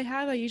bodies I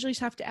have, I usually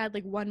just have to add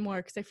like one more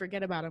because I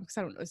forget about him because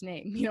I don't know his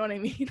name. You know what I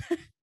mean?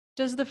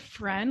 Does the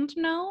friend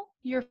know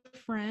your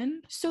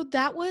friend? So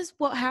that was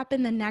what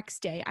happened the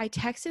next day. I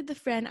texted the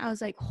friend. I was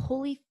like,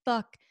 holy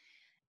fuck.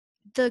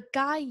 The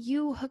guy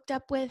you hooked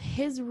up with,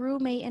 his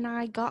roommate and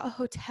I got a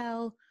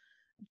hotel.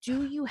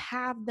 Do you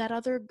have that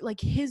other, like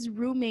his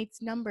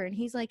roommate's number? And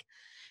he's like,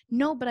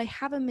 no, but I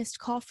have a missed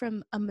call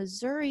from a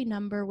Missouri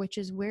number, which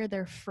is where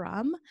they're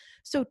from.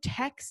 So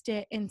text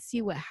it and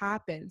see what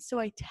happens. So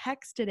I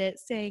texted it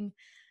saying,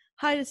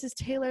 hi, this is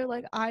Taylor.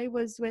 Like I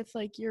was with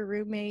like your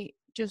roommate,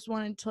 just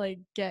wanted to like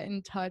get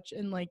in touch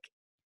and like,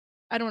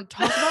 I don't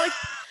talk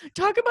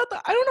about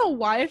I don't know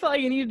why I felt like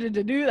I needed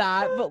to do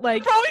that, but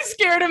like probably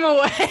scared him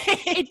away.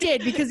 It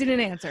did because he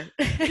didn't answer.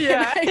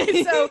 Yeah.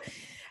 So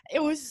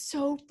it was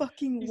so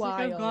fucking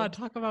wild. Like, oh God,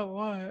 talk about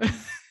what?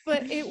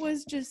 But it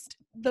was just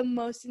the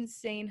most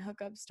insane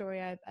hookup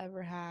story I've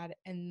ever had,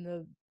 and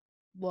the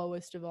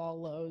lowest of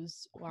all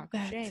lows. Walk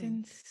of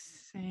shame. That's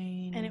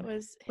insane. And it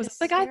was it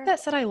the guy that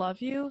said I love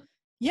you?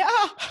 Yeah.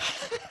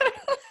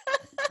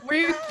 Were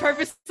you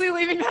purposely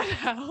leaving that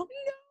out? No,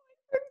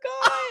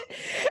 I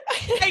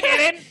forgot. I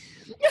didn't.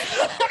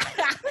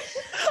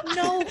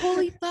 No,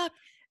 holy fuck.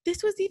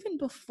 This was even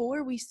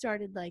before we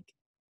started like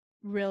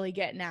really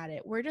getting at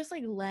it. We're just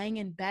like laying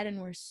in bed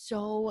and we're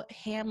so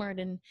hammered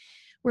and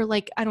we're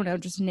like, I don't know,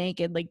 just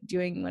naked, like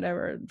doing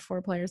whatever,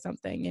 foreplay or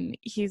something. And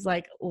he's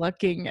like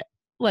looking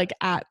like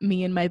at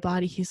me and my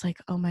body. He's like,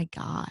 oh my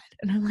God.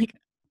 And I'm like,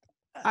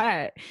 all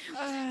right.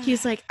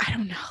 He's like, I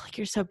don't know, like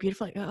you're so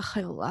beautiful. Like, oh,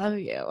 I love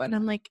you. And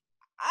I'm like,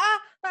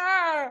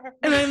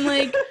 and I'm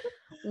like,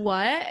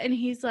 what? And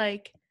he's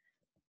like,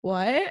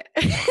 what?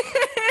 And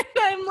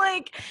I'm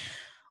like,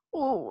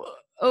 oh,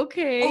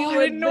 okay. Oh, I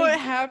didn't know it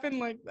happened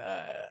like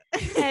that.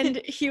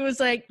 And he was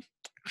like,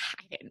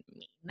 I didn't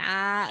mean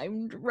that.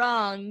 I'm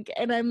drunk.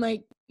 And I'm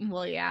like,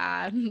 well,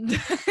 yeah.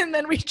 And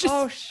then we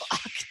just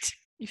fucked.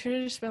 You should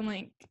have just been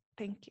like,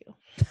 thank you.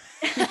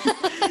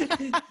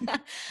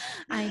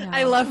 I know.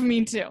 I love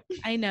me too.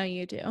 I know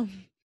you do.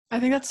 I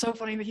think that's so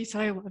funny that he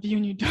said I love you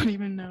and you don't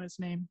even know his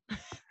name.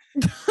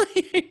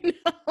 I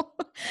know.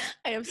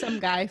 I have some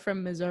guy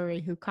from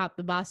Missouri who caught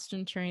the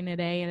Boston train at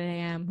 8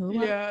 a.m.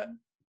 Yeah.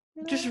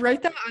 Just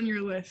write that on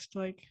your list,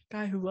 like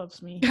guy who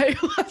loves me. Guy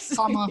who loves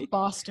me.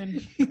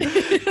 Boston.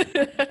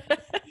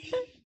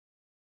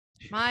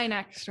 My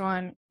next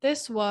one. There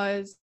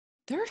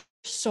are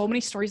so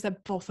many stories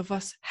that both of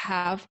us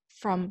have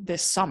from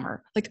this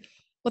summer. Like,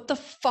 what the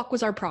fuck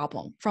was our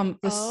problem from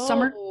the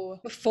summer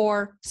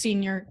before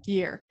senior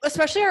year?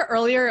 Especially our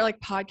earlier like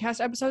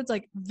podcast episodes,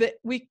 like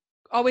we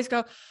always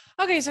go,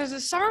 okay, so it's the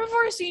summer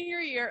before senior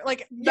year.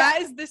 Like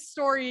that is this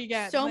story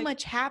again. So like,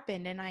 much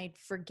happened and I'd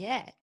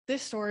forget.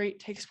 This story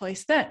takes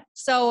place then.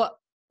 So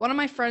one of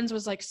my friends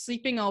was like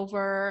sleeping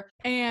over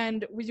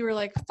and we were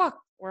like, fuck,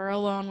 we're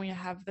alone. We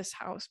have this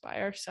house by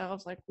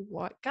ourselves. Like,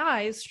 what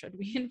guys should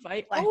we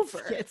invite over?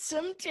 Let's get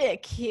some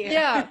dick here.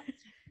 Yeah.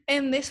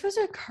 And this was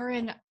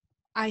occurring,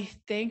 I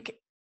think,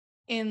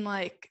 in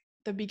like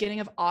the beginning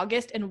of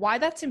August. And why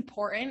that's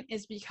important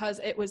is because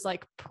it was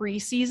like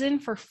preseason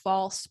for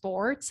fall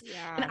sports.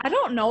 Yeah. And I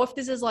don't know if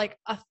this is like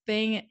a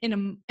thing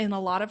in a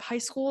lot of high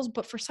schools,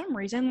 but for some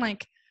reason,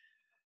 like,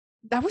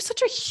 that was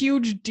such a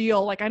huge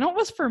deal. Like, I know it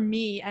was for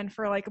me and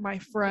for like my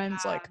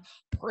friends, like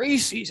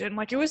preseason,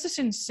 like it was this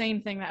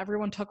insane thing that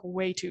everyone took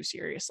way too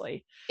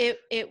seriously. It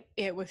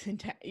was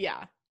intense.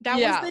 Yeah. That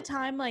was the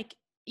time, like,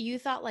 you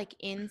thought like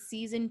in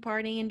season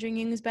partying and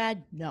drinking was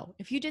bad. No,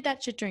 if you did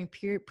that shit during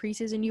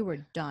preseason, you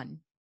were done.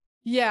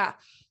 Yeah.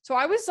 So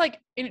I was like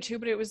in it too,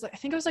 but it was like, I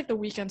think it was like the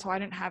weekend. So I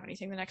didn't have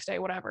anything the next day,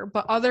 whatever,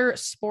 but other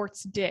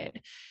sports did.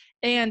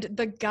 And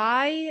the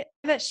guy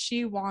that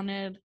she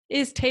wanted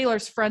is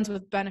Taylor's friends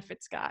with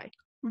benefits guy.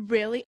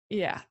 Really?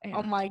 Yeah.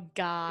 Oh my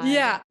God.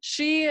 Yeah.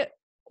 She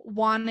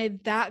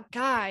wanted that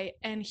guy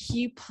and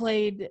he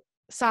played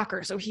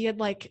soccer. So he had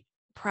like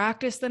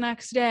practice the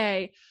next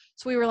day.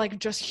 So we were like,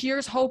 just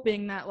here's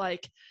hoping that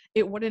like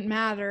it wouldn't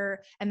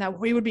matter and that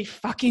we would be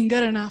fucking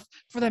good enough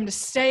for them to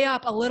stay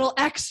up a little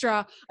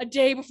extra a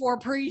day before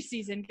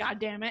preseason. God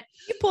damn it.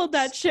 You pulled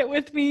that shit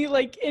with me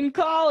like in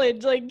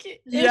college.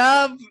 Like,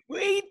 Yep.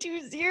 way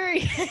too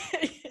serious.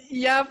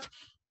 Yep.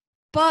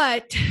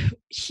 But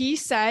he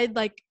said,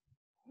 like,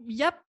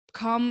 yep,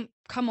 come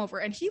over.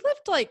 And he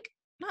lived like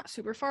not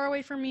super far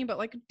away from me, but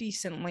like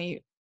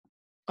decently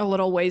a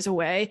little ways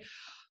away.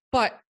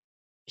 But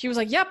he was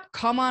like, yep,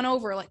 come on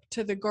over, like,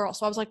 to the girl.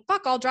 So I was like,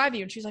 fuck, I'll drive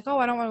you. And she's like, oh,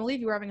 I don't want to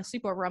leave you. We're having a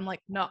sleepover. I'm like,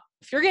 no,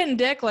 if you're getting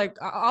dick, like,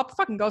 I'll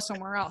fucking go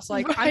somewhere else.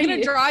 Like, right. I'm going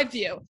to drive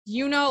you.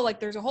 You know, like,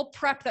 there's a whole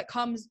prep that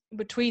comes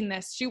between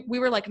this. We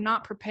were, like,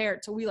 not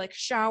prepared. So we, like,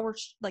 showered,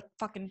 like,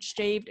 fucking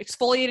shaved,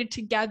 exfoliated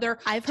together.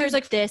 I've heard,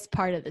 like, this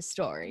part of the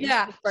story.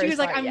 Yeah. She was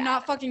like, I'm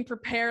not fucking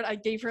prepared. I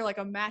gave her, like,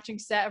 a matching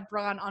set of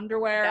bra and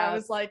underwear. Yeah. I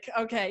was like,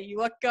 okay, you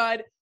look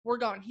good. We're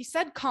going. He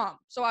said come.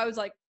 So I was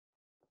like,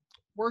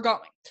 we're going.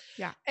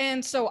 Yeah.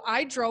 And so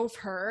I drove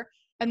her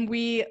and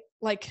we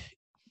like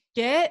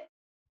get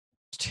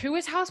to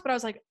his house, but I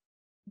was like,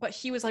 but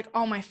he was like,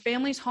 oh, my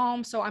family's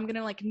home. So I'm going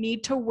to like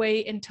need to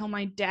wait until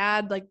my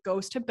dad like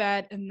goes to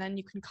bed and then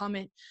you can come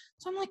in.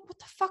 So I'm like, what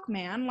the fuck,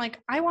 man?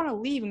 Like, I want to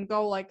leave and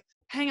go like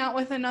hang out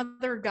with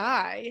another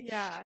guy.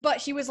 Yeah. But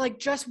he was like,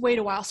 just wait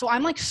a while. So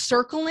I'm like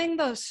circling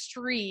the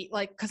street,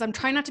 like, cause I'm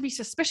trying not to be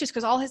suspicious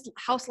because all his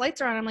house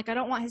lights are on. I'm like, I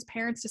don't want his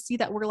parents to see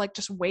that we're like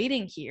just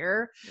waiting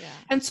here. Yeah.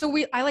 And so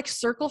I like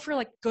circle for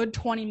like good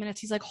 20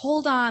 minutes. He's like,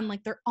 hold on.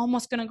 Like they're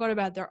almost going to go to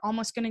bed. They're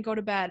almost going to go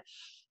to bed,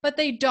 but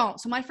they don't.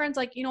 So my friend's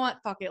like, you know what?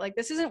 Fuck it. Like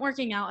this isn't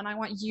working out. And I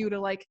want you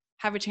to like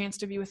have a chance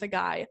to be with a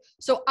guy.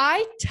 So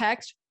I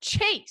text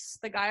Chase,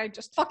 the guy I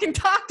just fucking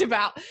talked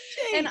about.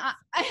 Chase. And I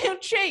am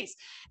Chase.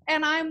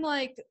 And I'm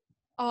like,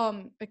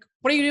 what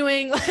are you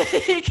doing? Like,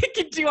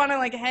 do you want to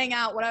like hang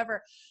out,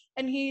 whatever?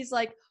 And he's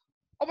like,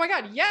 oh my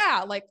God,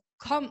 yeah, like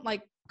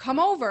come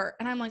over.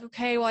 And I'm like,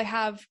 okay, well I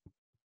have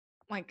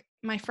like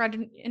my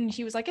friend, and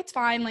he was like, it's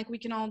fine, like we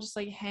can all just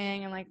like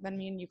hang and like then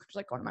me and you could just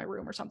like go to my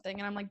room or something.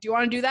 And I'm like, do you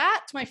want to do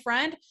that to my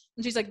friend?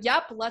 And she's like,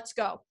 yep, let's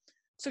go.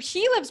 So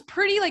he lives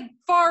pretty like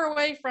far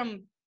away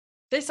from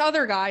this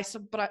other guy.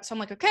 So I'm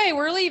like, okay,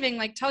 we're leaving.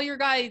 Like tell your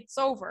guy it's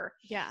over.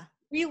 Yeah.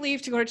 We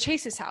leave to go to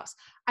Chase's house.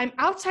 I'm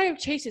outside of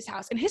Chase's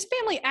house and his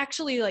family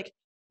actually like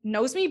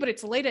knows me, but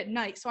it's late at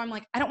night. So I'm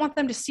like, I don't want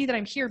them to see that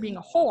I'm here being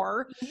a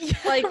whore.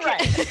 Like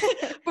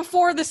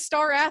before the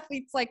star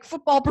athlete's like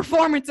football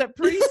performance at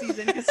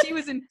preseason because he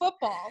was in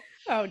football.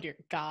 Oh dear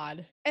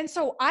God. And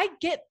so I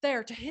get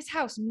there to his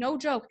house, no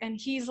joke. And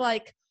he's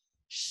like,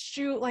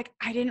 shoot, like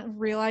I didn't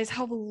realize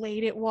how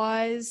late it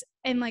was.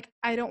 And like,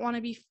 I don't want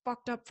to be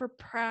fucked up for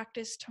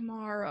practice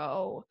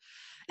tomorrow.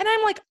 And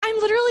I'm like, I'm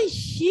literally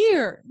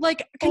here.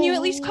 Like, can you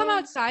at least come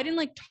outside and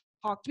like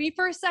talk to me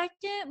for a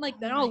second? Like,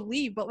 then I'll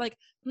leave. But like,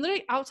 I'm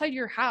literally outside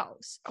your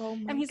house. Oh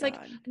my And he's God. like,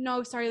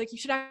 no, sorry. Like, you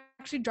should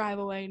actually drive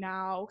away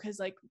now. Cause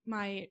like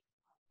my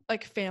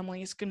like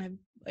family is gonna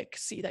like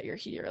see that you're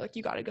here. Like,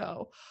 you gotta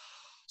go.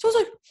 So I was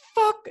like,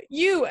 fuck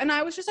you. And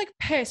I was just like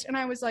pissed. And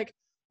I was like,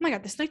 oh my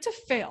God, this night's a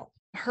fail.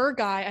 Her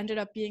guy ended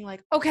up being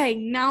like, okay,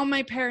 now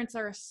my parents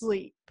are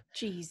asleep.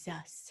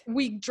 Jesus.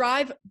 We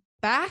drive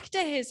back to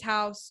his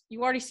house.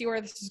 You already see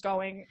where this is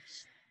going.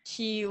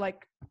 He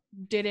like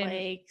didn't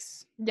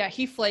flakes. Yeah,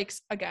 he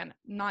flakes again.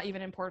 Not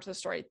even important to the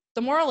story.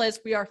 The moral is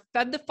we are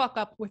fed the fuck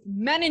up with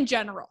men in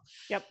general.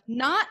 Yep.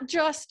 Not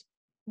just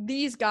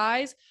these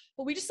guys,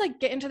 but we just like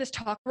get into this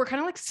talk. We're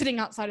kind of like sitting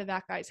outside of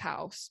that guy's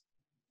house,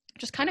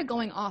 just kind of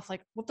going off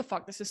like, what the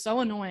fuck? This is so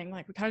annoying.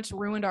 Like we kind of just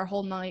ruined our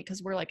whole night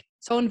because we're like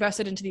so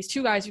invested into these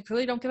two guys who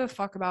clearly don't give a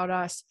fuck about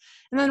us.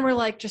 And then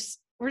we're just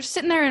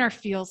sitting there in our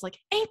feels like,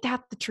 ain't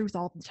that the truth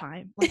all the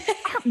time? Like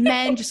aren't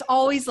men just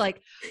always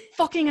like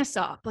fucking us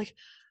up? Like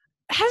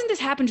hasn't this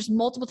happened just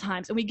multiple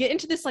times? And we get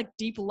into this like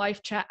deep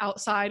life chat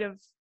outside of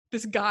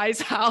this guy's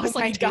house,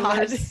 like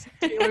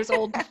Taylor's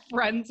old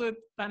friends with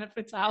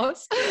benefits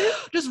house.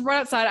 Just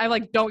run outside. I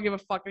like don't give a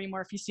fuck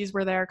anymore if he sees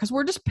we're there because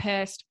we're just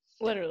pissed.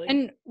 Literally.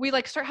 And we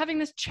like start having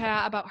this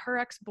chat about her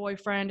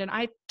ex-boyfriend, and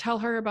I tell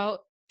her about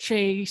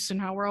Chase and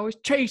how we're always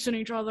chasing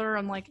each other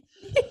and like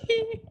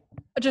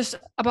just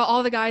about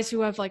all the guys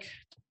who have like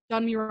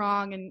done me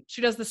wrong, and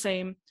she does the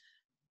same.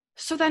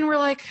 So then we're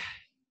like,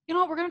 you know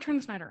what, we're gonna turn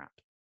this night around.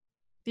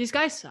 These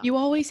guys suck. You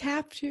always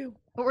have to.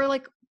 But we're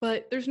like,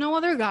 but there's no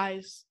other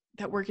guys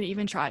that we're gonna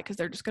even try because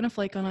they're just gonna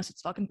flake on us.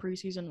 It's fucking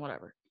preseason,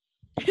 whatever.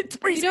 It's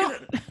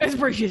preseason. It's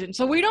preseason.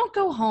 So we don't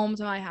go home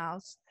to my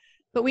house,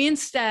 but we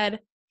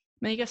instead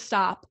make a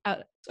stop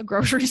at a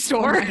grocery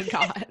store. Oh my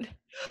God.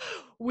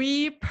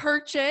 We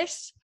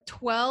purchase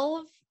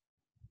 12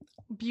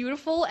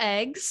 beautiful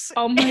eggs.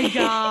 Oh my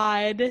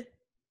God.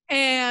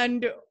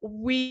 And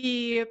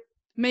we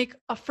make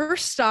a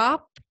first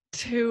stop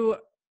to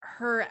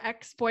her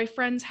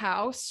ex-boyfriend's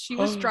house. She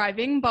was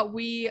driving, but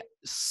we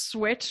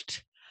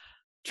switched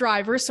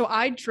drivers. So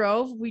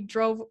we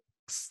drove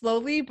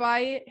slowly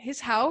by his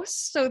house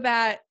so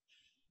that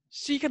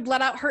she could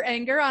let out her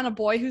anger on a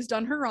boy who's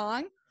done her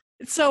wrong.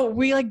 So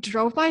we like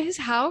drove by his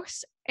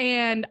house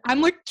And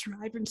I'm like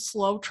driving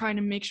slow, trying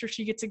to make sure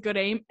she gets a good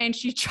aim. And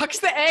she chucks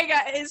the egg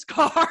at his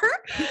car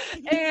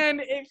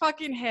and it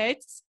fucking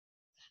hits.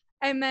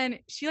 And then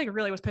she like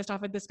really was pissed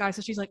off at this guy.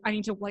 So she's like, I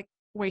need to like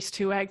waste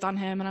 2 eggs on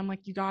him. And I'm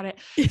like, you got it.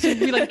 So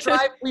we like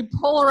we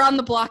pull around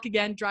the block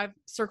again,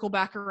 circle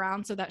back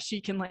around so that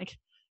she can like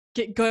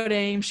get good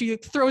aim. She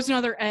like, throws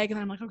another egg. And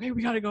then I'm like, okay,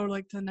 we got to go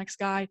like to the next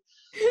guy.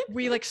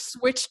 We like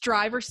switch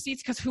driver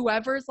seats because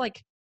whoever's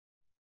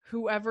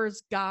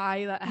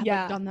guy that had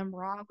like done them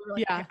wrong, we were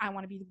like, okay, I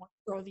want to be the one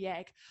to throw the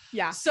egg.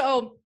 Yeah.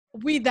 So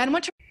we then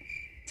went to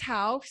his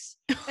house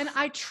and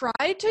I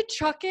tried to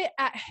chuck it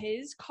at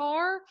his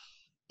car,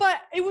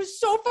 but it was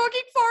so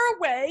fucking far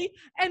away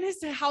and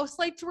his house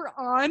lights were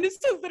on.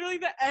 So literally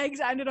the eggs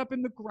ended up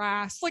in the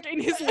grass, like in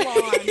his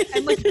lawn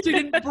and like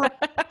didn't break.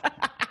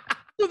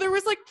 So there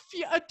was like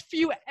a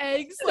few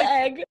eggs,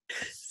 like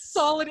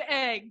solid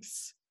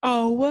eggs.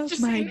 Oh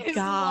just my in his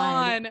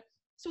God. lawn.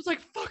 So it's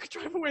like, fuck,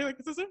 drive away. Like,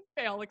 this isn't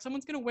fail. Like,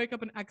 someone's going to wake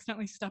up and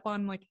accidentally step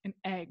on, like, an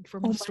egg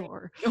from the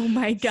store. Oh,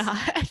 my God.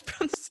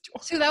 From the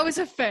store. So that was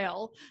a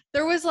fail.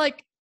 There was,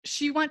 like,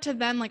 she went to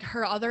then, like,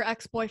 her other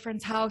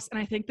ex-boyfriend's house, and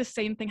I think the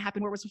same thing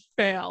happened where it was a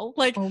fail.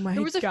 Like,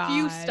 there was a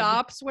few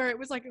stops where it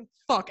was like,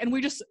 fuck. And we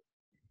just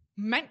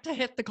meant to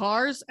hit the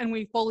cars, and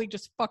we fully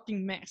just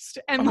fucking missed.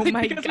 And,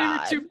 like, because we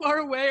were too far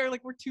away or,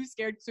 like, we're too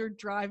scared because we were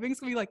driving,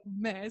 so we, like,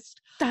 missed.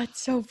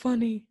 That's so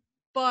funny.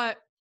 But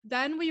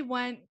then we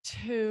went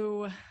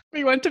to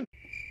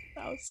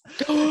house.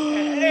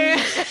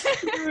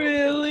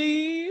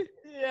 Really?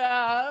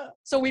 Yeah.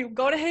 So we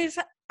go to his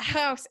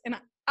house and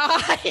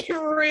I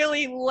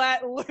really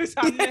let loose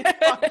on this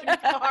fucking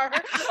car.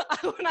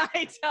 When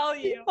I tell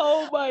you.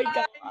 Oh my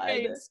God. I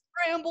made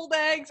scrambled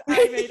eggs.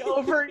 I made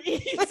over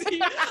easy.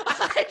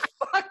 I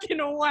fucking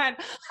went.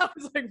 I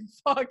was like,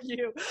 fuck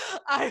you.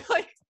 I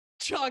like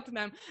chucked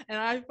them and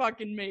I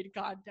fucking made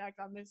contact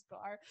on this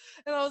car.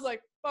 And I was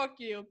like, fuck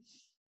you.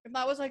 And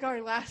that was like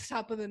our last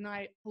stop of the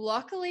night.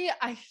 Luckily,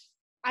 I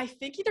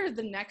think either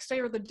the next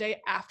day or the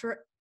day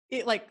after,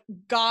 it like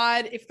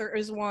God, if there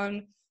is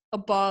one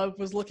above,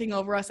 was looking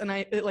over us, and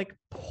it like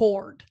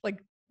poured,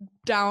 like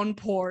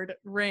downpoured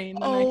rain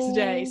the next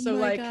day. So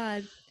like,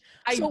 God.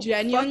 I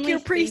genuinely fuck your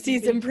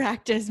preseason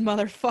practice,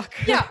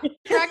 motherfucker. Yeah,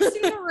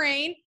 practicing the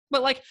rain,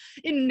 but like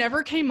it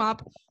never came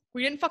up.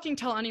 We didn't fucking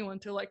tell anyone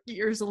till like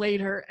years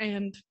later,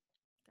 and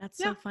that's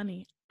so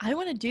funny. I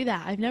want to do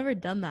that. I've never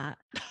done that.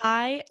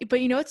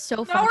 But you know, it's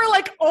so funny. Now we're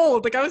like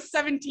old. Like I was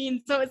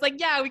 17, so it's like,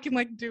 yeah, we can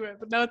like do it.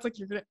 But now it's like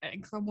you're gonna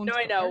egg someone. No,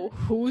 I know.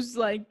 Whose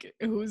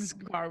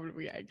car would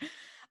we egg?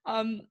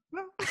 No,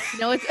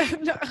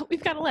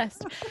 we've got a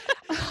list.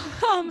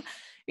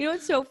 You know,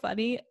 it's so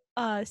funny.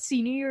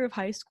 Senior year of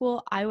high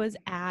school, I was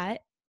at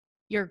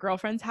your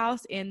girlfriend's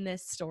house in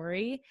this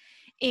story,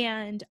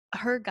 and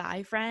her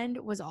guy friend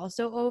was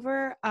also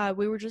over.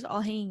 We were just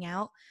all hanging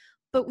out,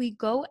 but we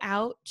go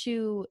out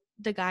to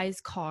the guy's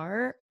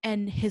car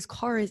and his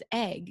car is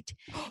egged,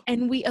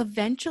 and we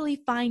eventually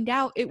find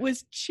out it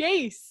was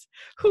Chase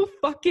who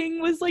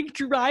fucking was like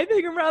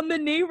driving around the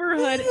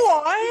neighborhood.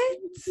 What?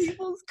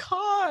 People's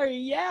car.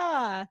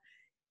 Yeah,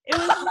 it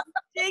was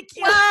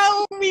ridiculous.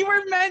 Wow, we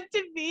were meant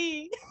to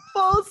be.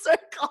 Full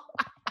circle.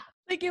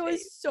 Like, it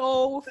was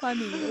so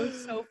funny. It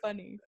was so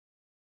funny.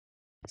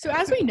 So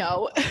as we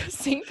know,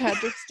 St.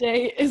 Patrick's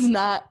Day is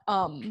not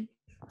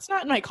it's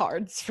not in my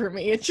cards for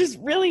me. It just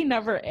really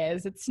never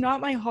is. It's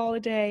not my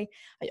holiday.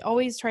 I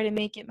always try to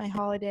make it my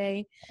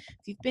holiday.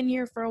 If you've been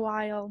here for a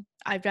while,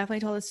 I've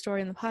definitely told this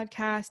story in the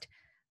podcast.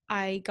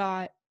 I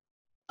got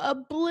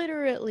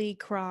obliterately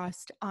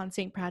crossed on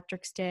St.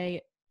 Patrick's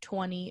Day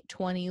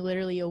 2020,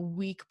 literally a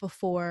week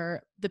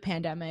before the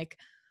pandemic.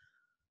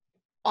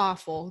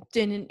 Awful.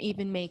 Didn't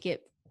even make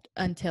it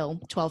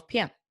until 12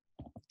 p.m.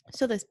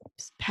 So this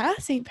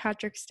past St.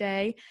 Patrick's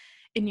Day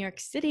in New York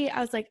City, I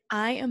was like,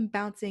 I am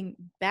bouncing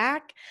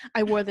back.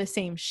 I wore the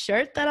same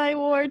shirt that I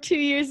wore 2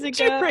 years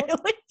ago.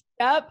 Really?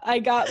 Yep, I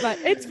got my,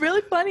 it's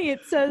really funny.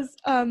 It says,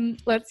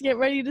 let's get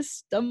ready to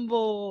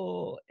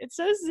stumble. It's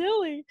so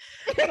silly.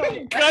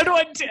 Good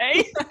one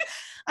day.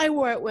 I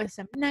wore it with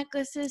some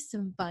necklaces,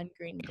 some fun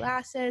green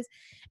glasses,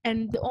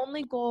 and the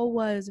only goal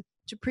was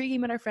to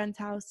pregame at our friend's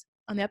house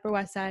on the Upper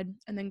West Side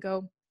and then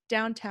go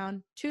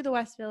downtown to the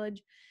West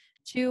Village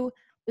to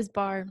this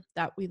bar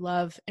that we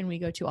love and we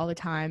go to all the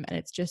time, and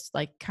it's just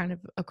like kind of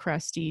a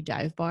crusty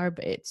dive bar,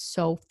 but it's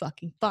so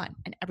fucking fun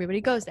and everybody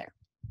goes there.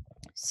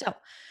 So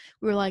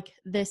we were like,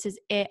 this is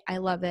it. I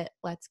love it.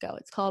 Let's go.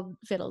 It's called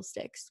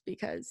Fiddlesticks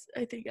because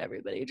I think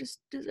everybody just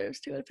deserves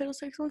to go to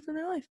Fiddlesticks once in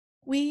their life.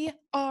 We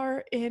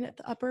are in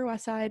the Upper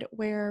West Side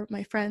where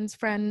my friends'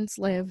 friends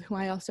live, who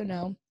I also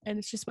know, and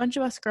it's just a bunch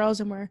of us girls,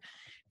 and we're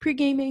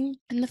pre-gaming.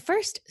 And the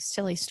first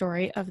silly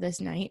story of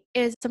this night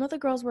is some of the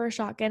girls were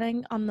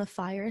shotgunning on the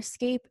fire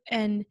escape,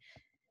 and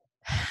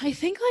I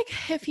think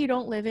like if you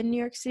don't live in New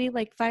York City,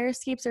 like fire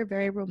escapes are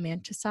very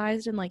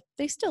romanticized, and like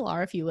they still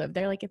are if you live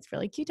there. Like it's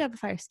really cute to have a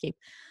fire escape,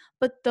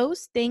 but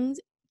those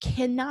things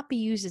cannot be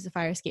used as a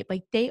fire escape.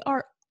 Like they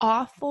are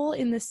awful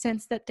in the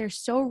sense that they're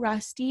so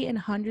rusty and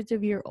hundreds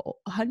of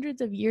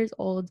years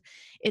old.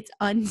 It's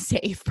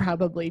unsafe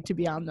probably to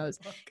be on those,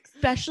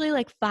 especially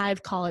like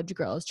 5 college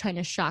girls trying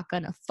to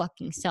shotgun a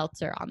fucking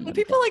seltzer on them.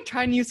 People like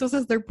try and use those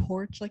as their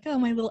porch, like, oh,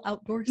 my little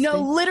outdoor space.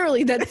 No,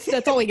 literally,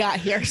 that's all we got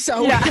here.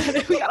 So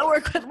Yeah. we gotta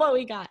work with what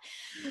we got.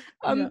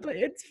 Yeah. But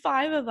it's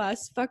 5 of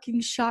us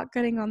fucking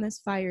shotgunning on this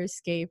fire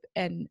escape,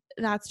 and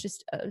that's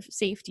just a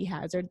safety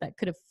hazard that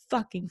could have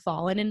fucking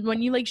fallen. And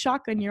when you like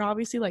shotgun, you're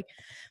obviously like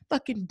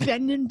fucking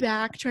bending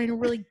back, trying to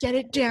really get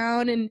it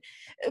down, and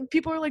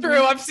people are like,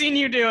 True, I've seen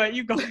you do it.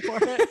 You go for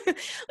it.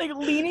 like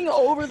leaning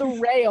over the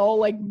rail,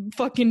 like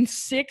fucking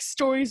 6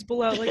 stories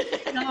below,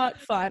 like not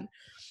fun.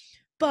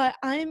 But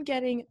I'm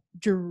getting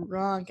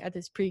drunk at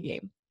this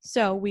pregame.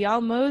 So we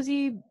all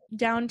mosey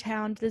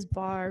downtown to this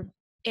bar,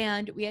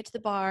 and we get to the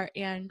bar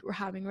and we're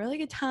having a really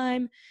good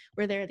time.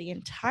 We're there the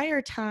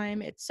entire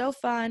time. It's so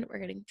fun. We're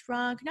getting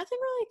drunk. Nothing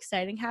really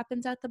exciting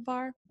happens at the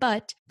bar.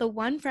 But the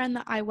one friend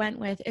that I went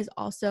with is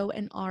also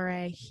an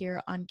RA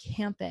here on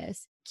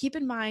campus. Keep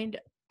in mind,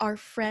 our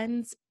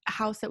friend's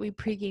house that we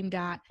pregamed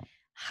at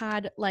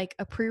had like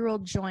a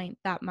pre-rolled joint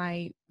that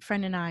my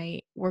friend and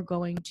I were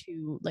going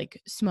to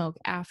like smoke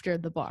after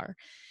the bar,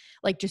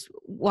 like just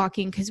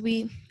walking, because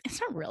we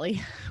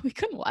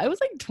couldn't, I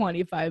was like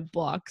 25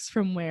 blocks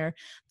from where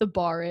the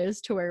bar is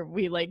to where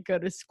we like go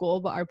to school,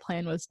 but our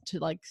plan was to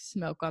like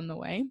smoke on the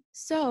way.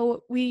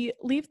 So we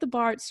leave the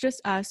bar, it's just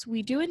us.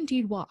 We do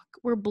indeed walk.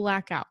 We're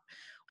blackout.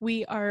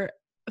 We are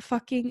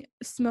fucking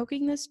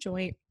smoking this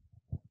joint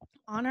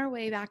on our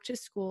way back to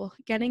school,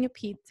 getting a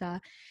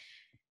pizza.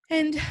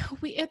 And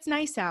it's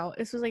nice out.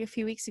 This was like a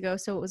few weeks ago,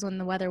 so it was when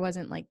the weather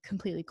wasn't like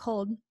completely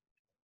cold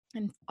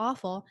and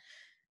awful.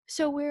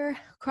 So we're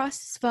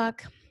cross as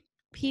fuck,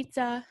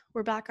 pizza,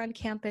 we're back on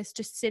campus,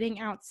 just sitting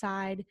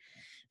outside,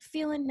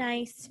 feeling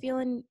nice,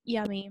 feeling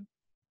yummy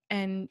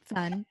and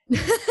fun.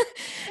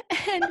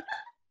 And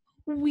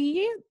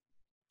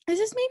this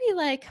is maybe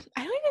like,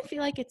 I don't even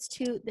feel like it's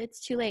too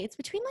late. It's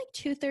between like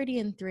 2:30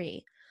 and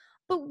 3.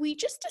 But we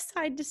just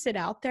decide to sit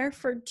out there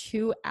for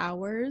 2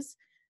 hours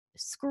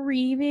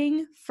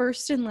screaming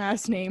first and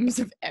last names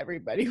of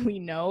everybody we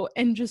know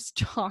and just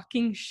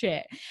talking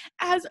shit.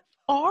 As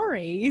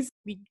RAs,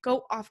 we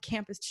go off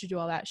campus to do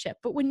all that shit.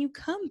 But when you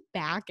come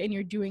back and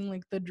you're doing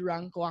like the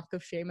drunk walk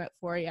of shame at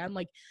 4 a.m.,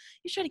 like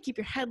you try to keep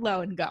your head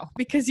low and go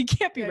because you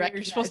can't be recognized.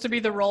 You're supposed to be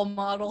the role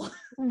model.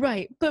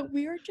 Right. But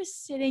we were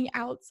just sitting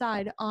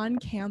outside on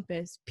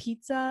campus,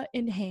 pizza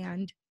in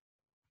hand,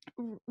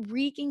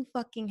 wreaking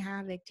fucking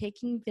havoc,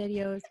 taking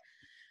videos,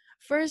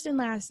 first and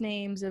last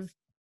names of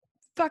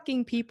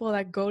fucking people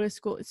that go to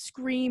school,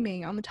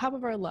 screaming on the top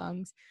of our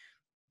lungs.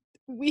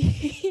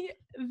 We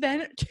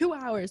then 2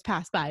 hours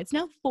pass by. It's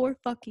now 4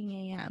 fucking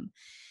a.m.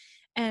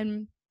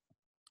 and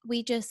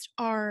we just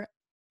are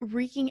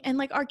wreaking, and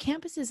like our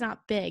campus is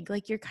not big.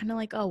 Like you're kind of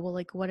like, oh well,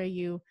 like what are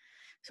you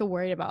so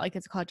worried about? Like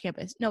it's a college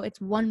campus. No, it's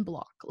one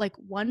block. Like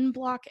one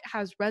block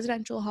has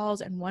residential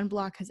halls and one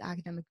block has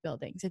academic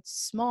buildings. It's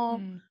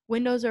small,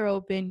 windows are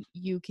open,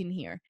 you can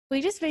hear. We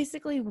just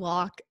basically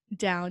walk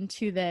down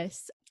to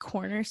this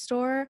corner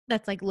store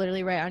that's like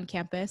literally right on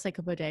campus, like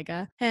a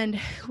bodega, and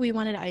we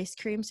wanted ice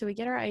cream. So we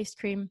get our ice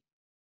cream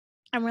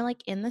and we're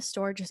like in the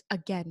store just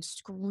again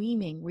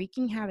screaming,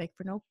 wreaking havoc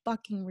for no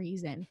fucking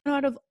reason. And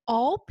out of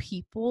all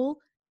people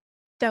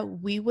that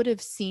we would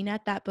have seen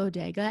at that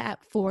bodega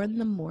at 4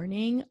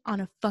 a.m.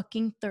 on a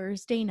fucking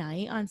Thursday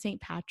night on St.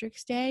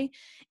 Patrick's Day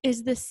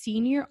is the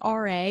senior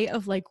RA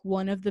of like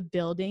one of the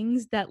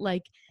buildings that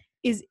like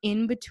is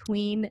in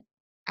between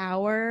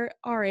our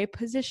RA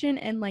position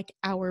and like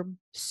our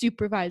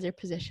supervisor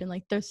position,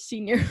 like the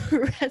senior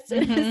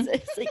resident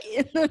is like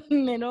in the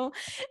middle.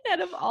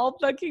 Out of all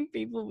fucking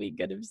people we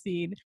could have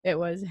seen, it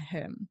was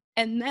him.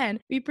 And then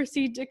we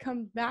proceed to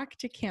come back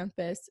to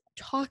campus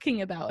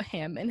talking about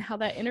him and how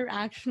that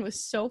interaction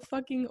was so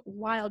fucking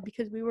wild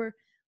because we were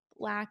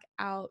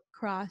blackout,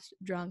 crossed,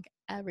 drunk,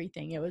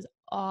 everything. It was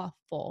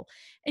awful.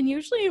 And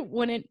usually it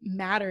wouldn't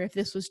matter if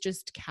this was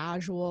just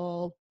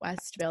casual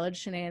West Village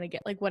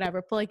shenanigans, like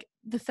whatever. But like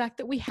the fact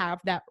that we have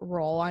that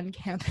role on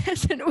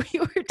campus and we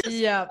were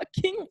just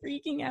fucking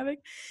wreaking havoc.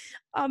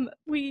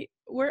 We're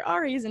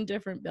RAs in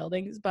different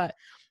buildings, but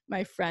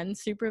my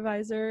friend's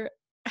supervisor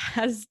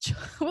has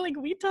like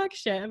we talk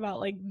shit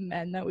about like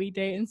men that we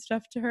date and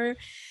stuff to her.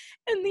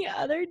 And the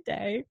other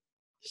day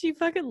she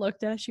fucking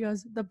looked at us. She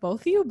goes, the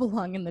both of you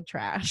belong in the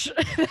trash.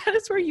 That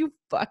is where you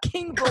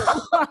fucking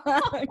belong.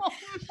 Oh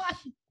my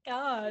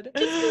God.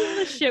 Just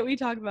the shit we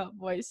talk about,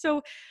 boys.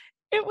 So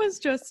it was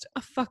just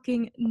a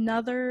fucking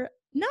another,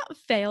 not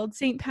failed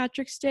St.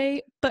 Patrick's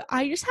Day, but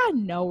I just had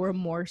no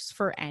remorse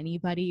for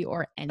anybody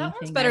or anything. That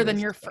one's better than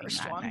your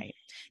first one. Night.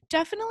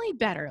 Definitely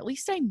better. At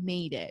least I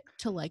made it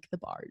to like the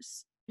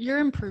bars. You're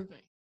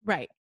improving.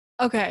 Right.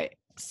 Okay.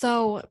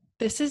 So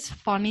this is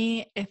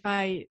funny if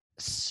I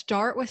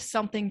start with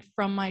something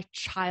from my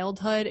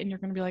childhood and you're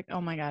going to be like,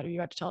 oh my God, are you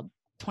about to tell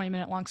a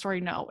 20-minute long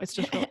story? No, it's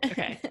just,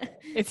 okay.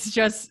 It's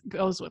just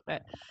goes with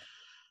it.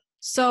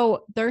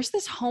 So there's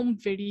this home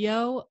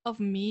video of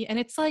me and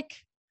it's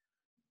like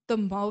the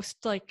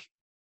most like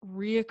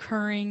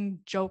reoccurring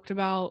joked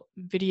about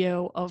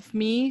video of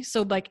me.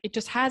 So like it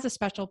just has a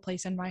special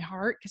place in my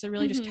heart because it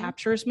really just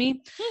captures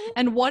me.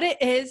 And what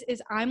it is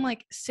I'm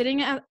like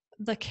sitting at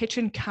the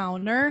kitchen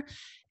counter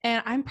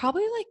and I'm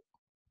probably like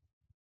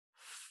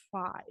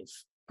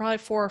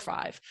 4 or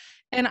 5.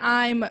 And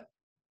I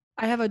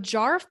have a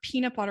jar of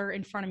peanut butter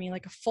in front of me,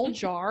 like a full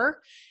jar,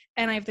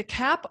 and I have the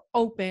cap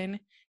open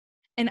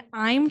and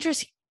I'm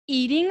just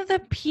eating the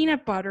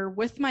peanut butter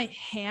with my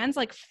hands,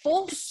 like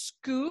full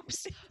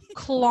scoops,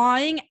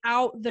 clawing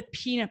out the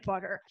peanut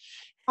butter,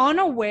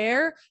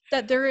 unaware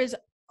that there is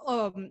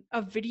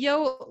a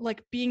video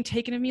like being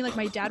taken of me. Like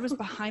my dad was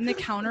behind the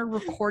counter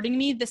recording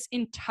me this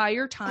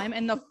entire time,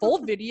 and the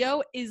full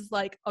video is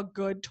like a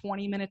good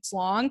 20 minutes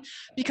long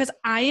because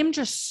I am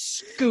just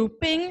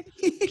scooping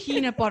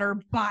peanut butter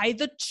by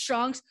the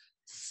chunks,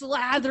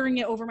 slathering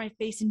it over my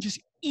face and just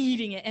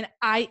eating it. And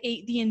I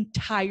ate the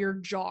entire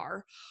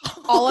jar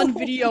all on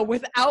video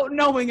without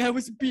knowing I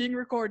was being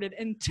recorded.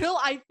 Until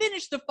I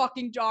finished the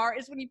fucking jar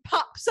is when he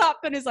pops up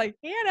and is like,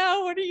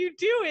 Hannah, what are you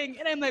doing?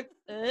 And I'm like,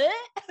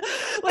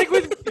 like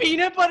with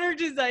peanut butter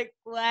just like,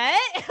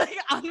 what? Like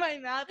on my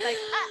mouth, like,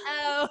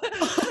 uh-oh.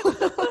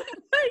 Oh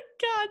my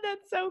God,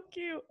 that's so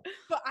cute.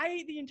 But I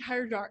ate the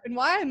entire jar. And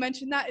why I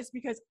mentioned that is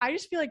because I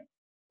just feel like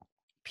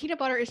peanut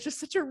butter is just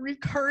such a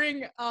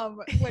recurring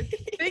like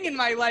thing in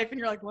my life, and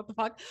you're like, what the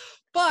fuck?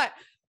 But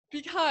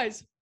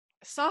because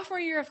sophomore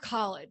year of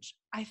college,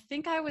 I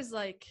think I was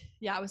like,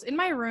 I was in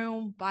my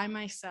room by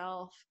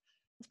myself.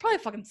 I was probably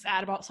fucking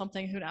sad about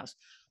something, who knows?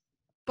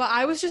 But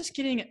I was just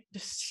getting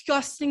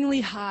disgustingly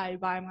high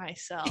by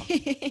myself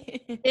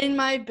in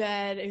my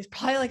bed. It was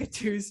probably like a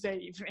Tuesday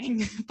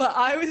evening, but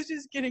I was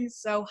just getting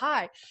so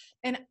high,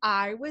 and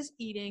I was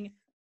eating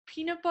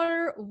peanut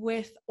butter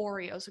with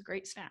Oreos, a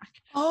great snack.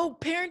 Oh,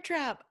 Parent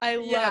Trap. I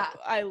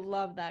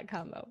love that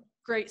combo.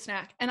 Great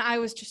snack. And I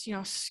was just,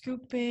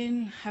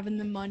 scooping, having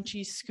the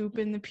munchies,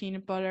 scooping the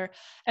peanut butter.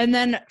 And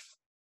then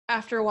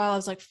after a while, I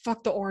was like,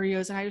 fuck the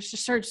Oreos. And I just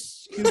started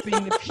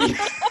scooping the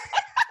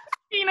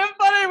peanut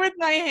butter with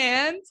my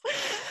hands,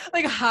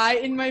 like high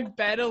in my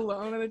bed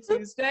alone on a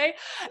Tuesday.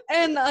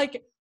 And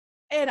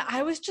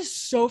I was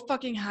just so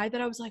fucking high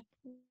that I was like,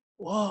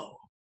 whoa.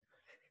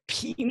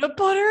 Peanut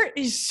butter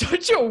is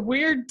such a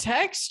weird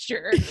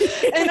texture.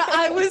 And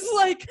I was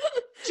like,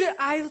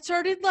 I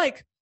started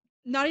like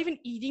not even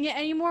eating it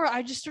anymore.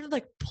 I just started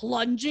like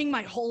plunging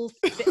my whole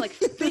like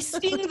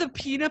fisting the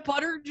peanut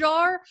butter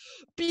jar,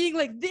 being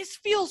like, this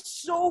feels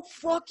so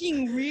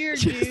fucking weird,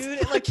 dude.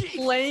 And, like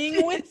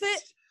playing with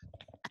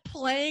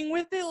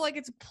it like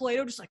it's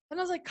Play-Doh, just like, and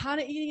I was like kind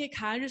of eating it,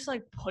 kind of just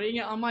like putting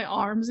it on my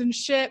arms and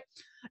shit.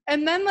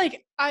 And then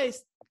like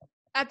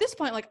at this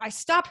point, like I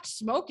stopped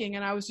smoking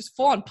and I was just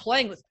full on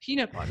playing with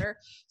peanut butter.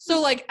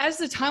 So like as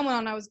the time went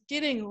on, I was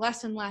getting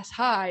less and less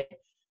high.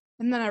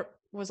 And then I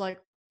was like,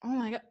 oh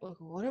my God,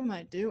 what am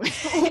I doing?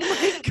 Oh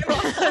my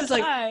God. I was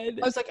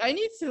like, I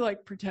need to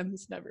like pretend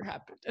this never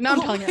happened. And now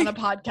I'm telling it on a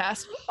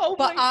podcast. Oh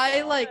but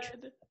my God.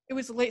 It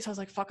was late. So I was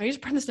like, fuck, I need to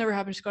pretend this never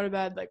happened. Just go to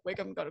bed, like wake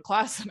up and go to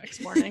class the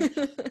next morning.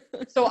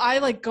 So I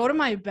like go to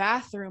my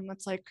bathroom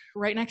that's like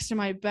right next to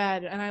my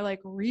bed. And I like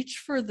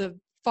reach for the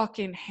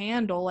fucking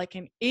handle like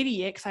an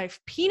idiot because I have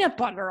peanut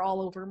butter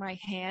all over my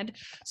hand.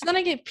 So then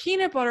I get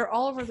peanut butter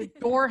all over the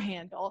door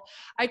handle.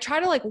 I try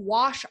to like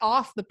wash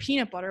off the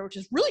peanut butter, which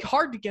is really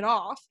hard to get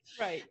off.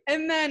 Right.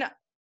 And then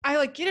I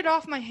like get it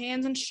off my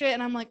hands and shit.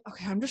 And I'm like,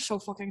 okay, I'm just so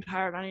fucking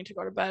tired. I need to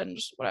go to bed and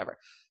just whatever.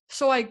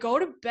 So I go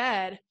to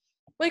bed,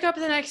 wake up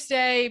the next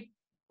day,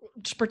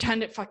 just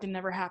pretend it fucking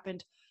never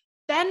happened.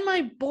 Then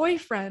my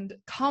boyfriend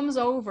comes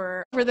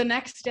over for the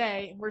next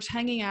day. We're just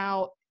hanging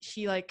out.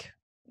 He like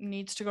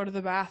needs to go to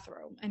the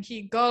bathroom, and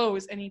he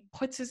goes and he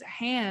puts his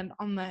hand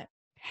on the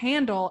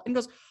handle and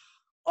goes,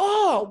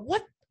 oh,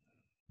 what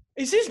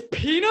is this,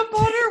 peanut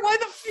butter? Why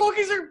the fuck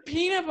is there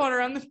peanut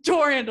butter on the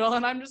door handle?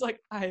 And I'm just like,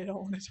 I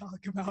don't want to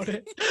talk about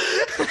it.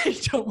 I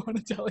don't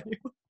want to tell you.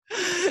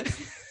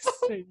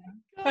 So, yeah,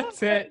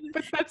 that's it.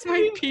 But that's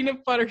my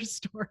peanut butter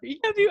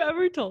story. Have you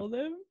ever told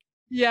him?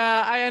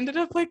 Yeah, I ended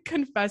up like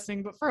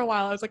confessing, but for a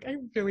while I was like, I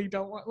really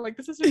don't want, like,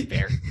 this isn't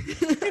fair.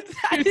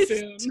 That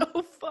is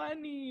so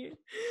funny.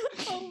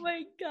 Oh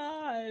my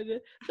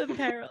God. The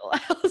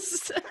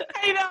parallels.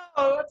 I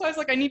know. That's why I was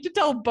like, I need to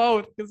tell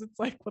both because it's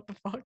like, what the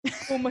fuck?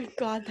 Oh my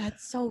God,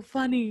 that's so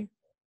funny.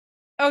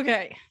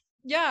 Okay.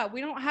 Yeah, we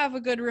don't have a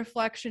good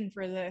reflection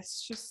for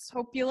this. Just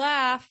hope you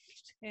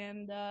laughed.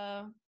 And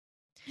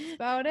that's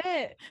about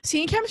it.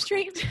 Scene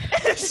chemistry.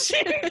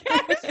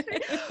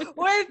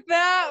 With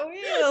that,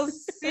 we'll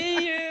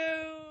see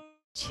you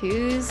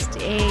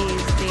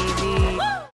Tuesdays, baby.